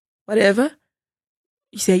 whatever.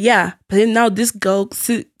 He said, yeah, but then now this girl,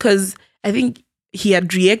 because I think he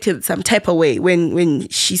had reacted some type of way when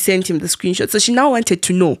she sent him the screenshot. So she now wanted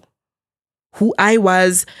to know who I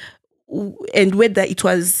was and whether it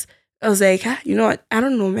was. I was like, you know what? I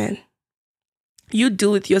don't know, man. You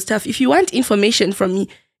deal with your stuff. If you want information from me,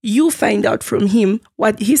 you find out from him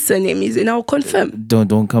what his surname is and I'll confirm.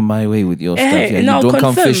 Don't come my way with your stuff. Yeah. And You I'll don't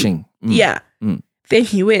confirm. come fishing. Yeah. Then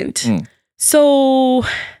he went. So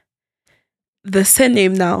the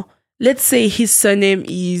surname now, let's say his surname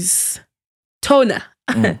is Tona.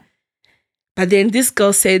 But then this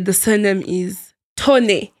girl said the surname is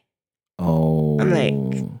Tone. Oh. I'm like,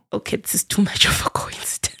 okay, this is too much of a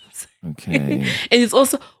coincidence. Okay. And it's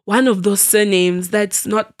also one of those surnames that's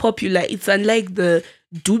not popular. It's unlike the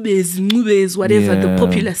Dubes, Nubes, whatever, the Yeah.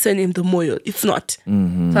 popular surname, the Moyo. It's not.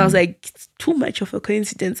 Mhm. So I was like, it's too much of a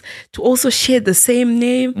coincidence to also share the same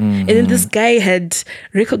name. Mm-hmm. And then this guy had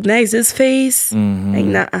recognized his face. Mhm. Like,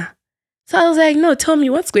 nah. So I was like, no, tell me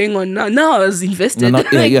what's going on now. Now I was invested. No,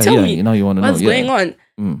 Tell me Now you want to know what's going on.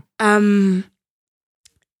 Mm.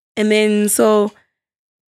 And then so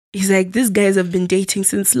he's like, these guys have been dating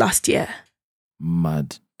since last year.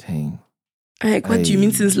 Mad thing. I'm like, what do you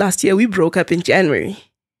mean since last year? We broke up in January.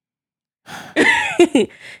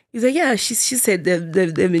 He's like, yeah, she said they've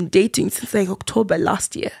been dating since like October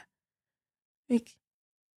last year. Like,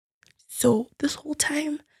 so this whole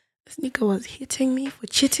time, this nigga was hitting me for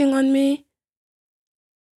cheating on me.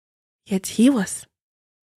 Yet he was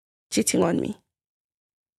cheating on me.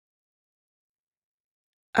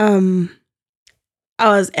 I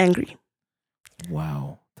was angry.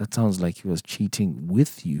 Wow. That sounds like he was cheating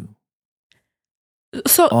with you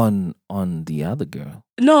So on the other girl.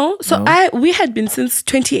 no, No? we had been since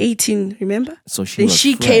 2018, remember? So she Then was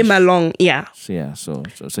she fresh. came along, yeah. So, yeah, so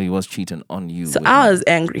he was cheating on you. So with I her. was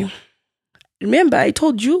angry. Remember, I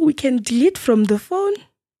told you we can delete from the phone,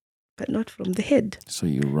 but not from the head. So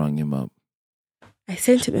you rung him up. I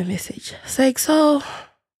sent him a message. It's like, so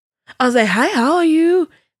I was like, hi, how are you?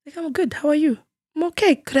 Like, I'm good. How are you? I'm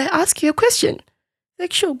okay. Could I ask you a question?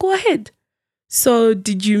 Like, sure, go ahead. So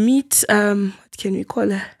did you meet what can we call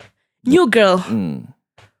her? New girl Mm.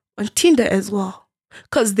 on Tinder as well.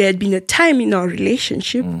 Because there had been a time in our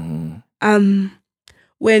relationship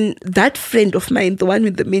when that friend of mine, the one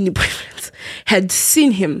with the many boyfriends, had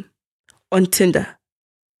seen him on Tinder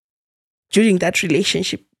during that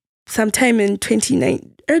relationship, sometime in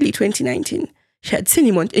early 2019. She had seen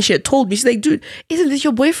him on, and she had told me, she's like, dude, isn't this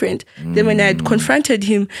your boyfriend? Then when I had confronted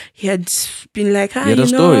him, he had been like, He had a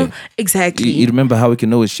story. Exactly. You remember how we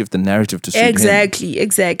can always shift the narrative to suit him.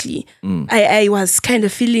 Exactly. I was kind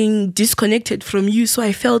of feeling disconnected from you, so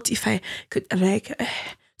I felt if I could, I'm like,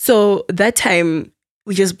 so that time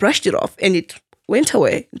we just brushed it off and it went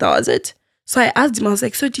away. That was it. So I asked him, I was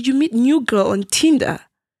like, so did you meet new girl on Tinder?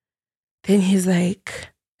 Then he's like,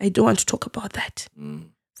 I don't want to talk about that.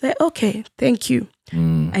 It's like, okay, thank you.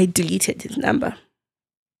 I deleted his number.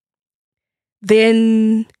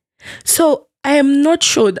 Then, so I am not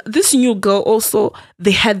sure. This new girl also,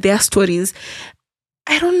 they had their stories.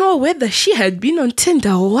 I don't know whether she had been on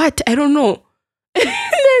Tinder or what. I don't know. And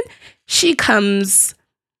then she comes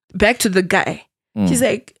back to the guy. She's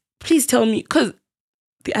like, please tell me, because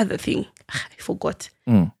the other thing, I forgot.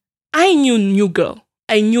 I knew new girl.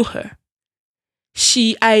 I knew her.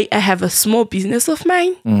 I have a small business of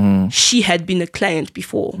mine. She had been a client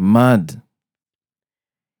before. Mad.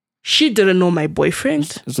 She didn't know my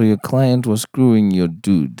boyfriend. So your client was screwing your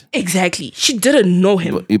dude. Exactly. She didn't know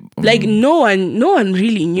him. Like no one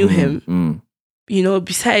really knew him. You know,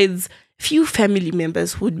 besides few family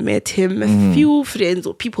members who'd met him, a few friends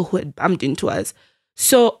or people who had bumped into us.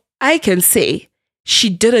 So I can say she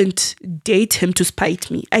didn't date him to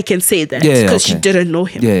spite me. I can say that because she didn't know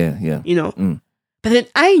him. Yeah. You know. But then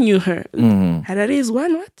I knew her. Harare is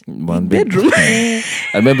one big bedroom. I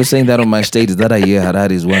remember saying that on my status that I hear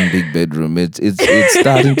Harare is one big bedroom. It's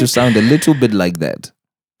starting to sound a little bit like that.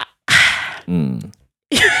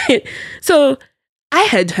 So I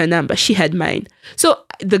had her number. She had mine. So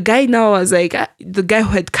the guy now was like, the guy who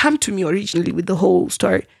had come to me originally with the whole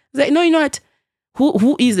story, was like, no, you know what?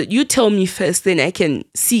 Who is it? You tell me first, then I can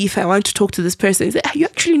see if I want to talk to this person. He's like, you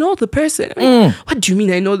actually know the person. I'm like, what do you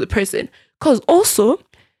mean I know the person? Because also,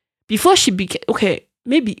 before she became,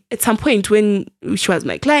 maybe at some point when she was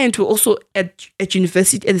my client, we were also at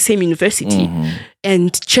university, at the same university,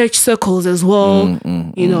 and church circles as well,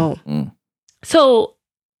 you know. So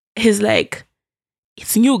he's like,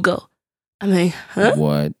 it's new girl. I'm like, huh?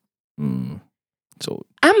 What? So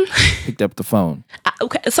picked up the phone.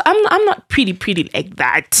 So I'm not pretty like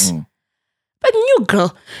that. But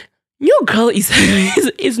new girl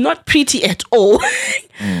is not pretty at all.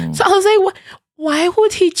 So I was like, why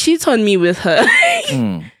would he cheat on me with her?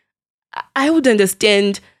 I would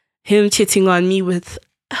understand him cheating on me with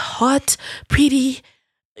a hot, pretty,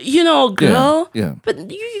 girl. Yeah.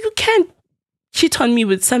 But you can't cheat on me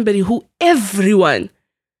with somebody who everyone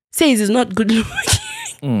says is not good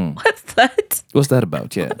looking. What's that? What's that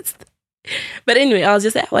about? Yeah. But anyway, I was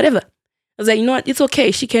just like, whatever. I was like, you know what? It's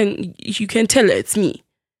okay. You can tell her it's me.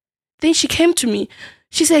 Then she came to me.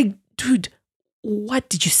 She's like, dude, what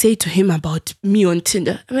did you say to him about me on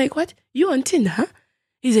Tinder? I'm like, what? You on Tinder, huh?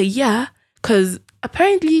 He's like, yeah, because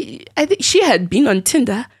apparently I think she had been on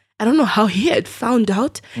Tinder. I don't know how he had found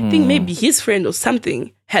out. I think maybe his friend or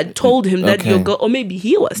something had told him that your girl, or maybe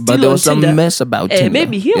he was still but there was on Tinder. some mess about Tinder.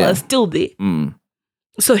 Maybe he was still there.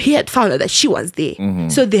 So he had found out that she was there.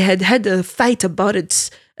 So they had a fight about it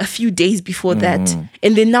a few days before that.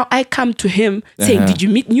 And then now I come to him saying, did you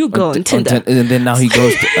meet new girl on Tinder? And then now he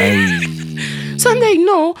goes to... So I'm like,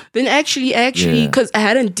 no. Then actually, because I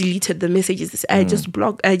hadn't deleted the messages. I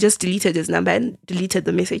just deleted his number and deleted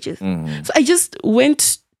the messages. So I just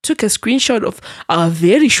took a screenshot of our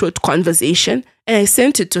very short conversation and I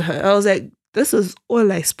sent it to her. I was like, this is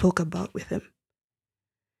all I spoke about with him.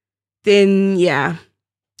 Then,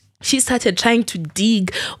 she started trying to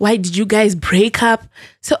dig. Why did you guys break up?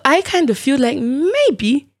 So I kind of feel like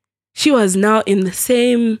maybe she was now in the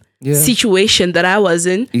same situation that I was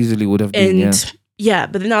in. Easily would have been,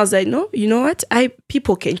 but then I was like, no, you know what?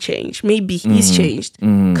 People can change. Maybe he's changed.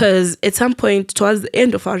 Because at some point towards the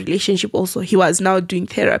end of our relationship also, he was now doing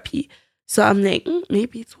therapy. So I'm like,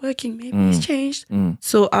 maybe it's working. Maybe he's changed.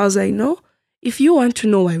 So I was like, no, if you want to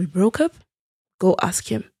know why we broke up, go ask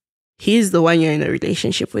him. He's the one you're in a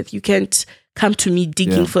relationship with. You can't come to me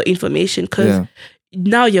digging for information because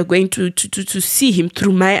now you're going to see him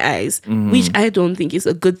through my eyes, which I don't think is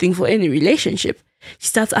a good thing for any relationship. She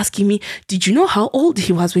starts asking me, did you know how old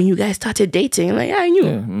he was when you guys started dating? I'm like, yeah, I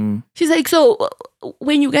knew. She's like, so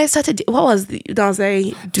when you guys started, what was the... I was like,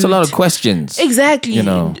 dude. It's a lot of questions. Exactly. You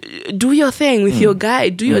know. Do your thing with your guy.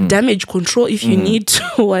 Do your damage control if you need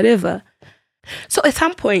to, whatever. So at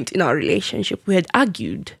some point in our relationship, we had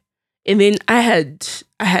argued. And then I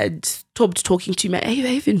had stopped talking to him. I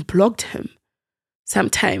even blocked him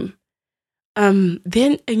sometime.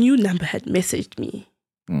 Then a new number had messaged me.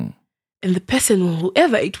 And the person,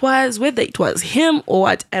 whoever it was, whether it was him or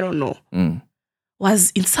what, I don't know,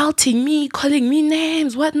 was insulting me, calling me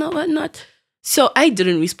names, whatnot. So I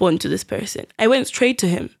didn't respond to this person. I went straight to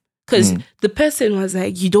him because the person was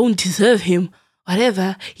like, you don't deserve him.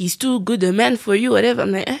 Whatever, he's too good a man for you, whatever.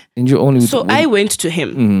 I'm like, And you only I went to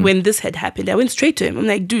him when this had happened. I went straight to him. I'm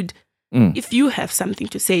like, dude, if you have something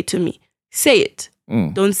to say to me, say it.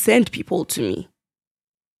 Don't send people to me.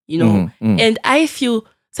 You know? And I feel,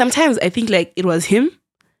 sometimes I think like it was him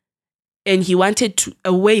and he wanted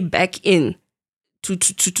a way back in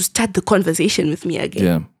to start the conversation with me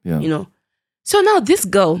again. You know? So now this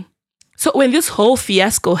girl, so when this whole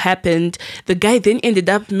fiasco happened, the guy then ended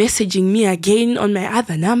up messaging me again on my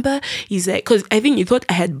other number. He's like, because I think he thought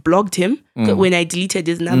I had blocked him when I deleted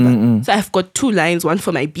his number. So I've got 2 lines, one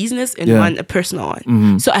for my business and one a personal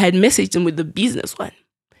one. So I had messaged him with the business one.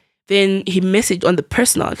 Then he messaged on the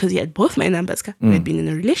personal because he had both my numbers. I'd been in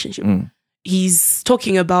a relationship. He's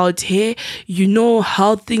talking about, hey, you know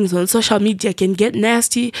how things on social media can get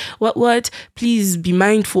nasty. What? Please be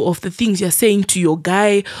mindful of the things you're saying to your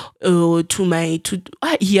guy.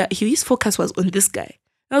 His focus was on this guy.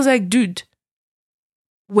 I was like, dude,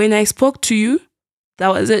 when I spoke to you, that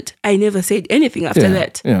was it. I never said anything after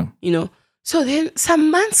that. You know. So then some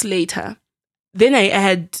months later, then I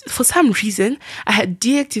had, for some reason, I had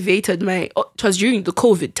deactivated it was during the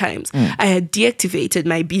COVID times. I had deactivated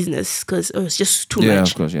my business because it was just too much. Yeah,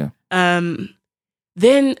 of course,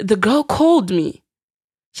 Then the girl called me.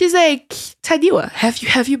 She's like, Tadiwa,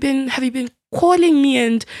 have you been calling me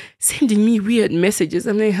and sending me weird messages?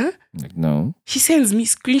 I'm like, huh? Like, no. She sends me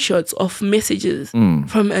screenshots of messages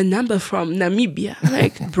from a number from Namibia. I'm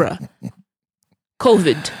like, bruh.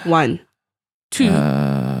 COVID, 1. 2.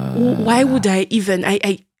 Why would I even...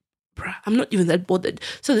 Bruh, I'm not even that bothered.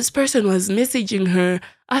 So this person was messaging her,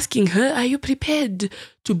 asking her, are you prepared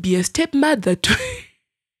to be a stepmother to...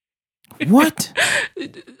 What?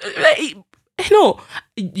 No,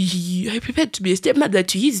 I prepared to be a stepmother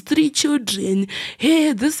to his 3 children.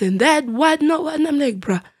 Hey, this and that, what, not what. And I'm like,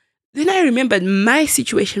 bruh. Then I remembered my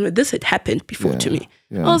situation where this had happened before to me.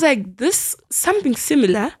 I was like, something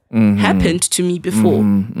similar happened to me before.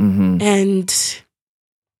 And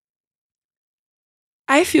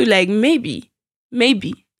I feel like maybe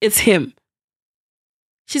it's him.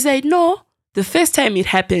 She's like, no, the first time it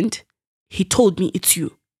happened, he told me it's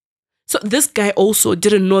you. So this guy also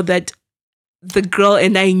didn't know that the girl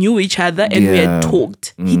and I knew each other and we had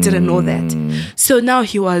talked. He didn't know that. So now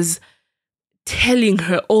he was telling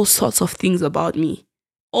her all sorts of things about me.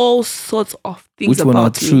 All sorts of things about me. Which were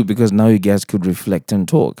not true because now you guys could reflect and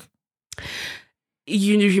talk.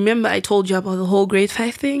 You remember I told you about the whole grade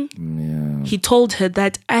 5 thing? Yeah. He told her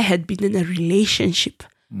that I had been in a relationship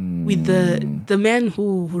with the man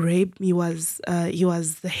who raped me. He was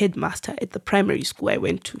the headmaster at the primary school I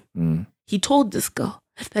went to. He told this girl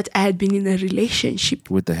that I had been in a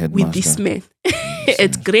relationship with the headmaster, with this man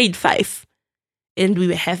at grade 5. And we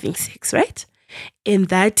were having sex, right? And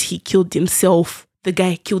that he killed himself the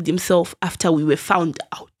guy killed himself after we were found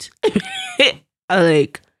out. I'm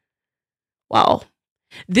like, wow.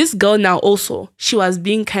 This girl now also, she was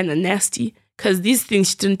being kind of nasty because these things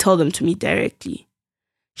she didn't tell them to me directly.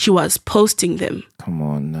 She was posting them. Come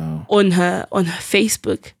on now. On her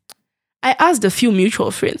Facebook. I asked a few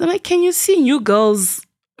mutual friends. I'm like, can you see new girls'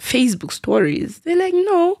 Facebook stories? They're like,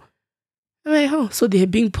 no. I'm like, oh, so they're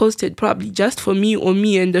being posted probably just for me or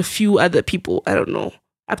me and a few other people. I don't know.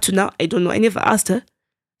 Up to now, I don't know. I never asked her.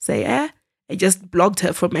 Say, I just blocked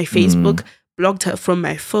her from my Facebook, blocked her from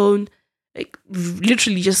my phone, like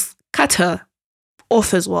literally just cut her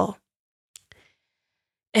off as well.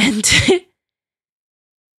 And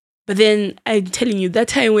but then I'm telling you, that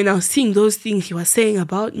time when I was seeing those things he was saying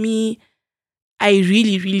about me, I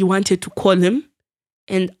really, really wanted to call him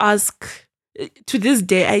and ask. To this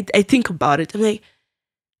day, I think about it. I'm like,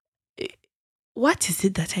 what is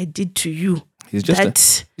it that I did to you? He's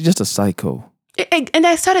just a psycho. And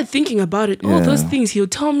I started thinking about it. All those things he'll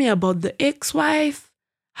tell me about the ex-wife,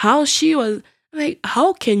 how she was. Like,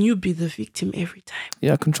 how can you be the victim every time?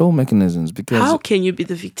 Yeah, control mechanisms. Because how can you be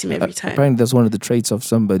the victim every time? Apparently, that's one of the traits of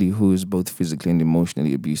somebody who is both physically and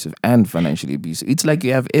emotionally abusive and financially abusive. It's like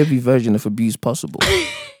you have every version of abuse possible.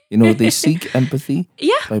 You know, they seek empathy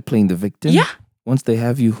by playing the victim. Yeah. Once they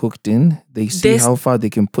have you hooked in, they see how far they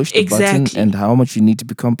can push the button and how much you need to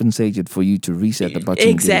be compensated for you to reset the button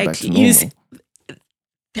and get it back to normal.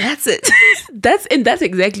 That's it. That's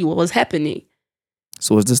exactly what was happening.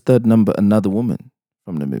 So was this third number another woman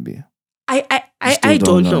from Namibia? I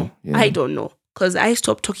don't know. Yeah. I don't know. Because I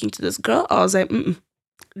stopped talking to this girl. I was like,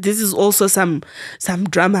 this is also some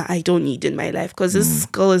drama I don't need in my life, because this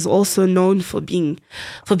girl is also known for being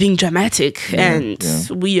dramatic and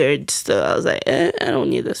weird. So I was like, I don't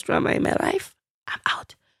need this drama in my life. I'm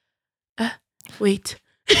out. Wait.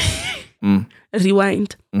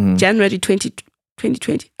 Rewind. January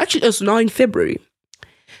 2020. Actually, it's now in February.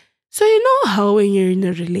 So you know how when you're in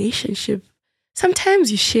a relationship, sometimes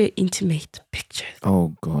you share intimate pictures.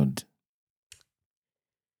 Oh God.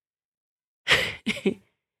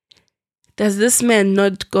 Does this man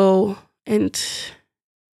not go and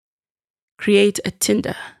create a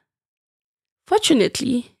Tinder?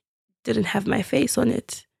 Fortunately, didn't have my face on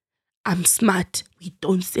it. I'm smart. We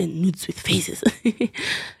don't send nudes with faces.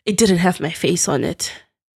 It didn't have my face on it.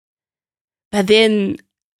 But then,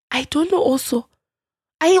 I don't know also.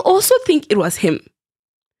 I also think it was him.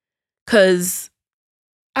 Because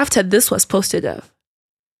after this was posted up,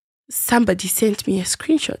 somebody sent me a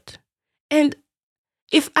screenshot. And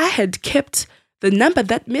if I had kept the number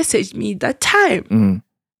that messaged me that time,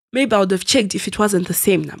 maybe I would have checked if it wasn't the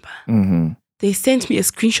same number. They sent me a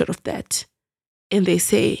screenshot of that. And they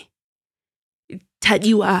say,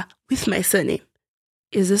 Tadiwa with my surname.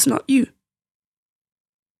 Is this not you?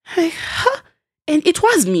 Like, huh? And it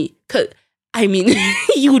was me. 'Cause, I mean,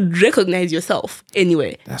 you would recognize yourself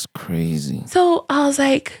anyway. That's crazy. So I was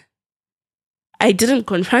like, I didn't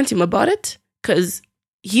confront him about it because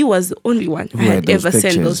he was the only one who had ever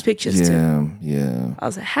sent those pictures to. Yeah. I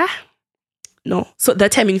was like, no. So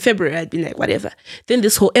that time in February, I'd been like, whatever. Then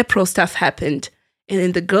this whole April stuff happened. And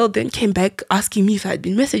then the girl then came back asking me if I'd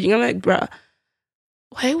been messaging. I'm like, bruh,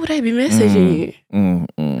 why would I be messaging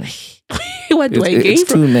you? What do I gain it's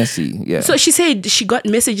from? Too messy, yeah. So she said she got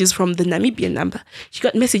messages from the Namibian number. She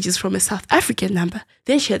got messages from a South African number.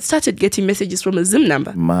 Then she had started getting messages from a Zim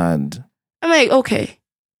number. Mad. I'm like, okay.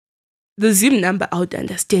 The Zim number, I would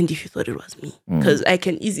understand if you thought it was me. Because I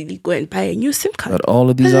can easily go and buy a new SIM card. But all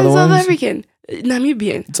of these other ones? South African,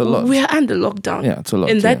 Namibian. It's a lot. We are under lockdown. Yeah, it's a lot.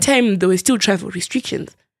 And that time, there were still travel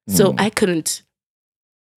restrictions. So I couldn't,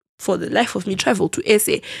 for the life of me, travel to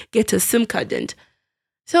SA, get a SIM card. And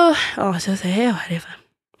so I was just like, hey, whatever.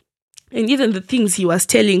 And even the things he was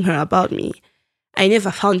telling her about me, I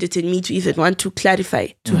never found it in me to even want to clarify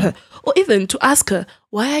to her. Or even to ask her,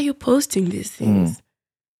 why are you posting these things?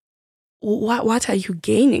 What are you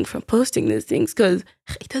gaining from posting these things? Because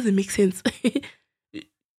it doesn't make sense.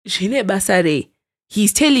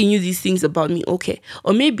 He's telling you these things about me, okay.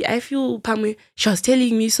 Or maybe I feel Pamwe, she was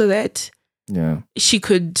telling me so that she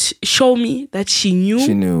could show me that she knew.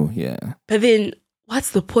 She knew, yeah. But then,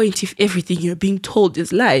 what's the point if everything you're being told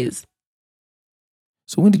is lies?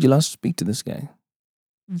 So when did you last speak to this guy?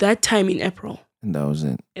 That time in April. And that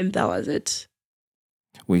was it?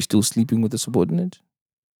 Were you still sleeping with the subordinate?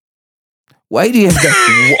 Why do you have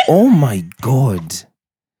that? Oh my God.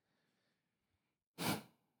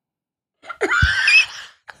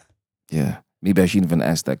 Yeah, maybe I shouldn't even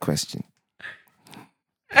ask that question.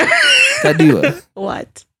 Tadiwa.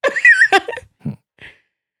 What?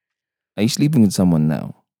 Are you sleeping with someone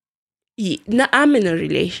now? No, I'm in a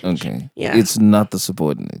relationship. Okay. Yeah. It's not the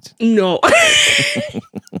subordinate. No.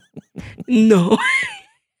 No.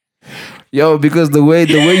 Yo, because the way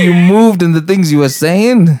you moved and the things you were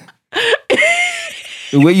saying,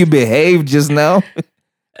 the way you behaved just now,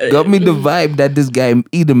 got me the vibe that this guy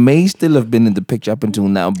either may still have been in the picture up until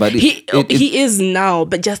now, but He is now,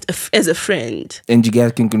 but just as a friend. And you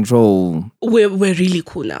guys can control. We're really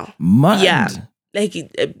cool now. Mad. Yeah. Like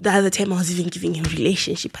the other time I was even giving him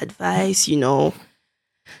relationship advice, you know.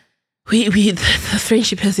 The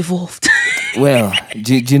friendship has evolved. Well,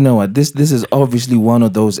 do you know what? This is obviously one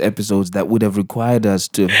of those episodes that would have required us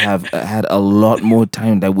to have had a lot more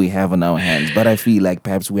time that we have on our hands. But I feel like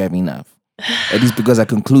perhaps we have enough. At least because I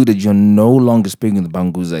concluded you're no longer speaking with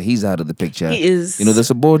Banguza. He's out of the picture. He is. You know, the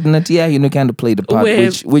subordinate, kind of play the part,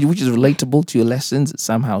 which is relatable to your lessons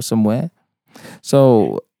somehow, somewhere.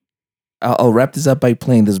 So I'll wrap this up by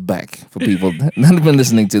playing this back for people not even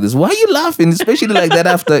listening to this. Why are you laughing? Especially like that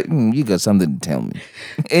after you got something to tell me.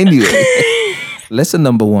 Anyway, lesson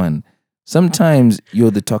number 1. Sometimes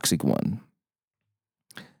you're the toxic one.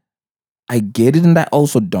 I get it and I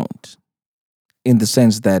also don't. In the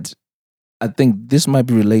sense that I think this might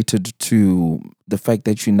be related to the fact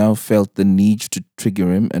that you now felt the need to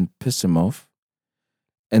trigger him and piss him off.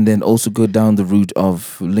 And then also go down the route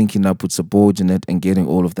of linking up with subordinate and getting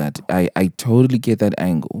all of that. I totally get that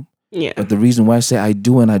angle. Yeah. But the reason why I say I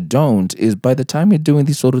do and I don't is by the time you're doing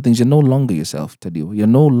these sort of things, you're no longer yourself, Tadiwa. You're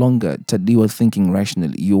no longer Tadiwa thinking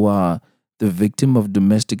rationally. You are the victim of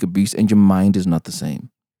domestic abuse and your mind is not the same.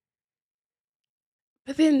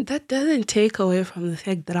 But then that doesn't take away from the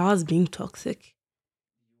fact that I was being toxic.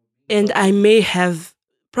 And I may have,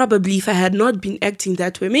 probably if I had not been acting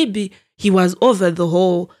that way, maybe he was over the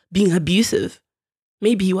whole being abusive.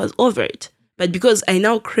 Maybe he was over it. But because I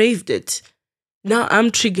now craved it, now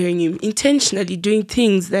I'm triggering him, intentionally doing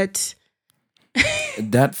things that...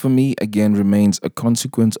 That for me, again, remains a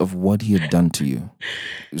consequence of what he had done to you.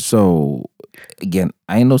 So, again,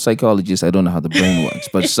 I ain't no psychologist. I don't know how the brain works.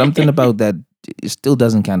 But something about that, it still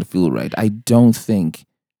doesn't kind of feel right. I don't think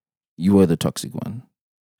you were the toxic one.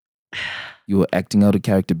 You were acting out a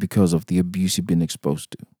character because of the abuse you've been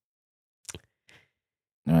exposed to.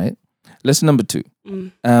 All right. Lesson number 2.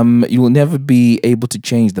 You will never be able to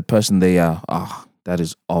change the person they are. That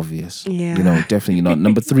is obvious. Yeah. Definitely not.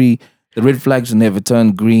 Number 3, the red flags will never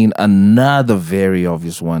turn green. Another very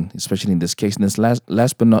obvious one, especially in this case. And this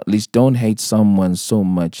last but not least, don't hate someone so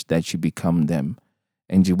much that you become them.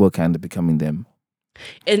 And you were kind of becoming them.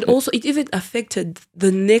 And also, it even affected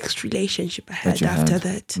the next relationship I had after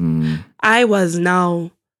that. I was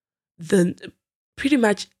now pretty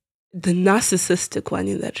much the narcissistic one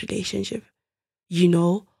in that relationship.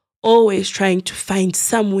 Always trying to find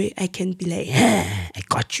some way I can be like, I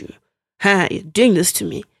got you. You're doing this to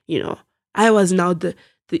me. I was now the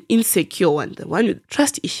insecure one, the one with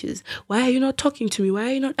trust issues. Why are you not talking to me? Why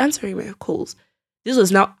are you not answering my calls? This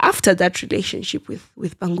was now after that relationship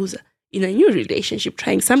with Banguza. In a new relationship,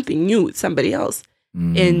 trying something new with somebody else.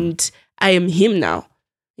 And I am him now.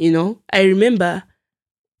 I remember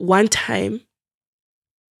one time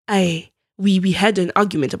we had an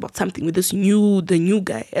argument about something with the new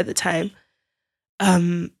guy at the time.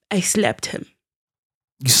 I slapped him.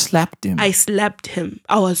 You slapped him? I slapped him.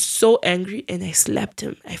 I was so angry and I slapped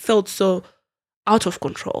him. I felt so out of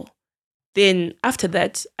control. Then after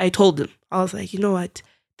that, I told him, I was like, you know what?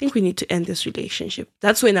 I think we need to end this relationship.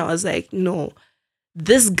 That's when I was like, no,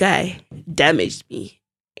 this guy damaged me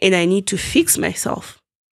and I need to fix myself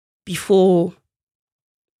before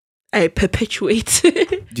I perpetuate.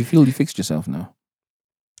 Do you feel you fixed yourself now?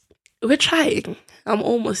 We're trying. I'm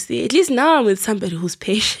almost there. At least now I'm with somebody who's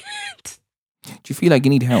patient. Do you feel like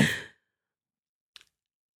you need help?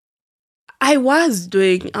 I was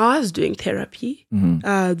doing therapy.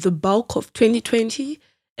 The bulk of 2020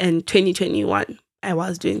 and 2021, I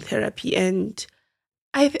was doing therapy, and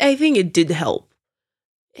I think it did help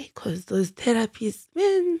because those therapies,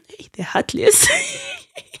 man, they're heartless.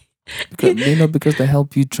 Because they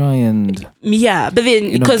help you try and but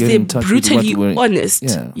then because they're brutally honest,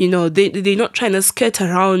 yeah. They're not trying to skirt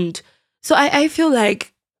around. So I feel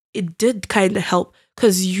like it did kind of help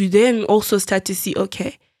because you then also start to see,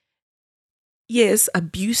 okay, yes,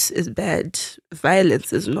 abuse is bad,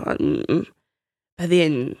 violence is not, but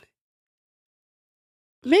then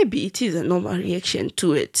maybe it is a normal reaction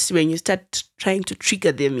to it when you start trying to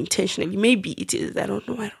trigger them intentionally. Maybe it is, I don't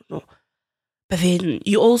know. But then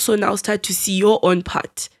you also now start to see your own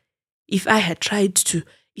part. If I had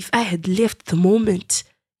left the moment,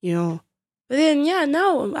 but then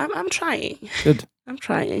now I'm trying. Good. I'm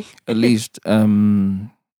trying. At least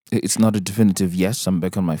It's not a definitive yes, I'm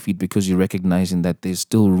back on my feet, because you're recognizing that there's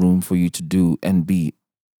still room for you to do and be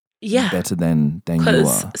better than you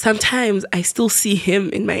Because are. sometimes I still see him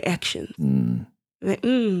in my actions. Like,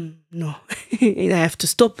 no. And I have to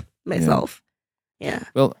stop myself. Yeah.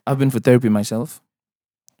 Well, I've been for therapy myself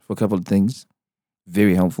for a couple of things.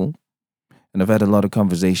 Very helpful. And I've had a lot of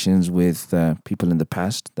conversations with people in the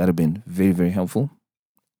past that have been very, very helpful.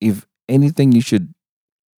 If anything you should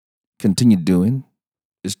continue doing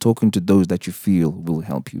is talking to those that you feel will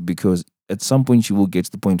help you, because at some point you will get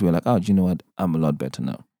to the point where like, oh, do you know what? I'm a lot better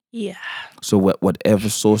now. Yeah. So whatever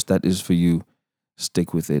source that is for you,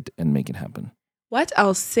 stick with it and make it happen. What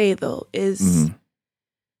I'll say though is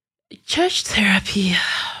church therapy,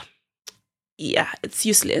 it's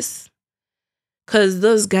useless. Because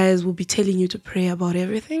those guys will be telling you to pray about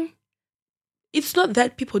everything. It's not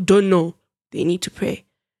that people don't know they need to pray.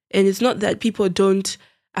 And it's not that people don't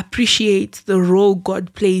appreciate the role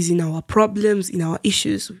God plays in our problems, in our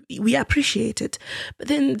issues. We appreciate it. But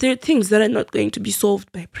then there are things that are not going to be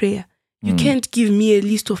solved by prayer. You can't give me a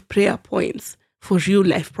list of prayer points for real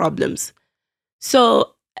life problems.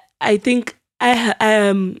 So I think I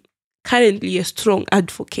am currently a strong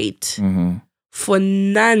advocate for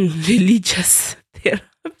non-religious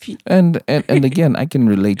therapy. And again, I can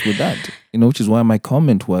relate with that, which is why my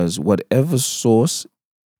comment was, whatever source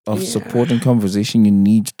of support and conversation you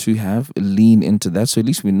need to have, lean into that. So at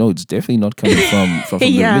least we know it's definitely not coming from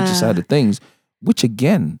the religious side of things, which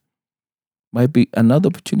again might be another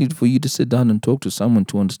opportunity for you to sit down and talk to someone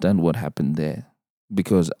to understand what happened there.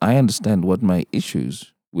 Because I understand what my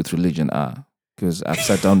issues with religion are, because I've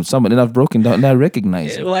sat down with someone and I've broken down and I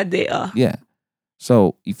recognize what they are. Yeah.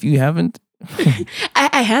 So if you haven't,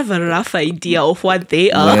 I have a rough idea of what they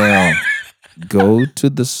are. Well, go to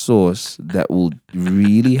the source that will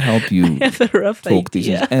really help you talk these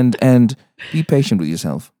things, and be patient with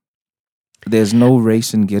yourself. There's no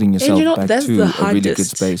race in getting yourself back to a really good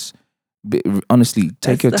space. Honestly,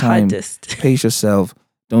 take your time, pace yourself.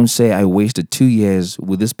 Don't say I wasted 2 years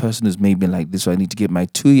with this person who's made me like this, so I need to get my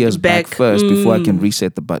 2 years back first before I can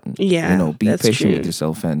reset the button. Yeah, be patient with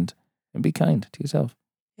yourself and be kind to yourself.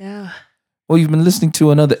 Yeah. Well, you've been listening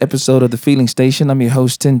to another episode of The Feeling Station. I'm your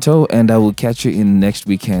host, Tinto, and I will catch you in next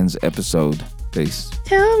weekend's episode. Peace.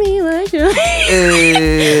 Tell me what you're Tell me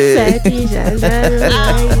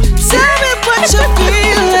what you're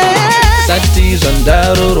feeling. Satis on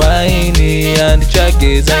Daro Raini and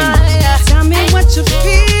Chagezai. Tell me what you're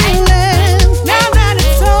feeling. Now that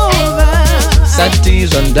it's over.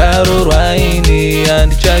 Satis on Daro Raini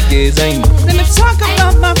and Chagezai. Let me talk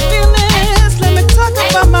about my feelings. Let me talk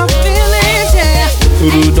about my feelings, yeah.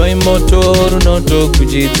 Urudoi motoru noto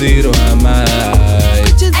kujidziru amai.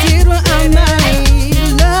 Kujidziru amai.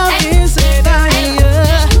 Love is a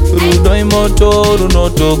fire. Urudoi motoru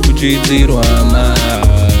noto kujidziru amai.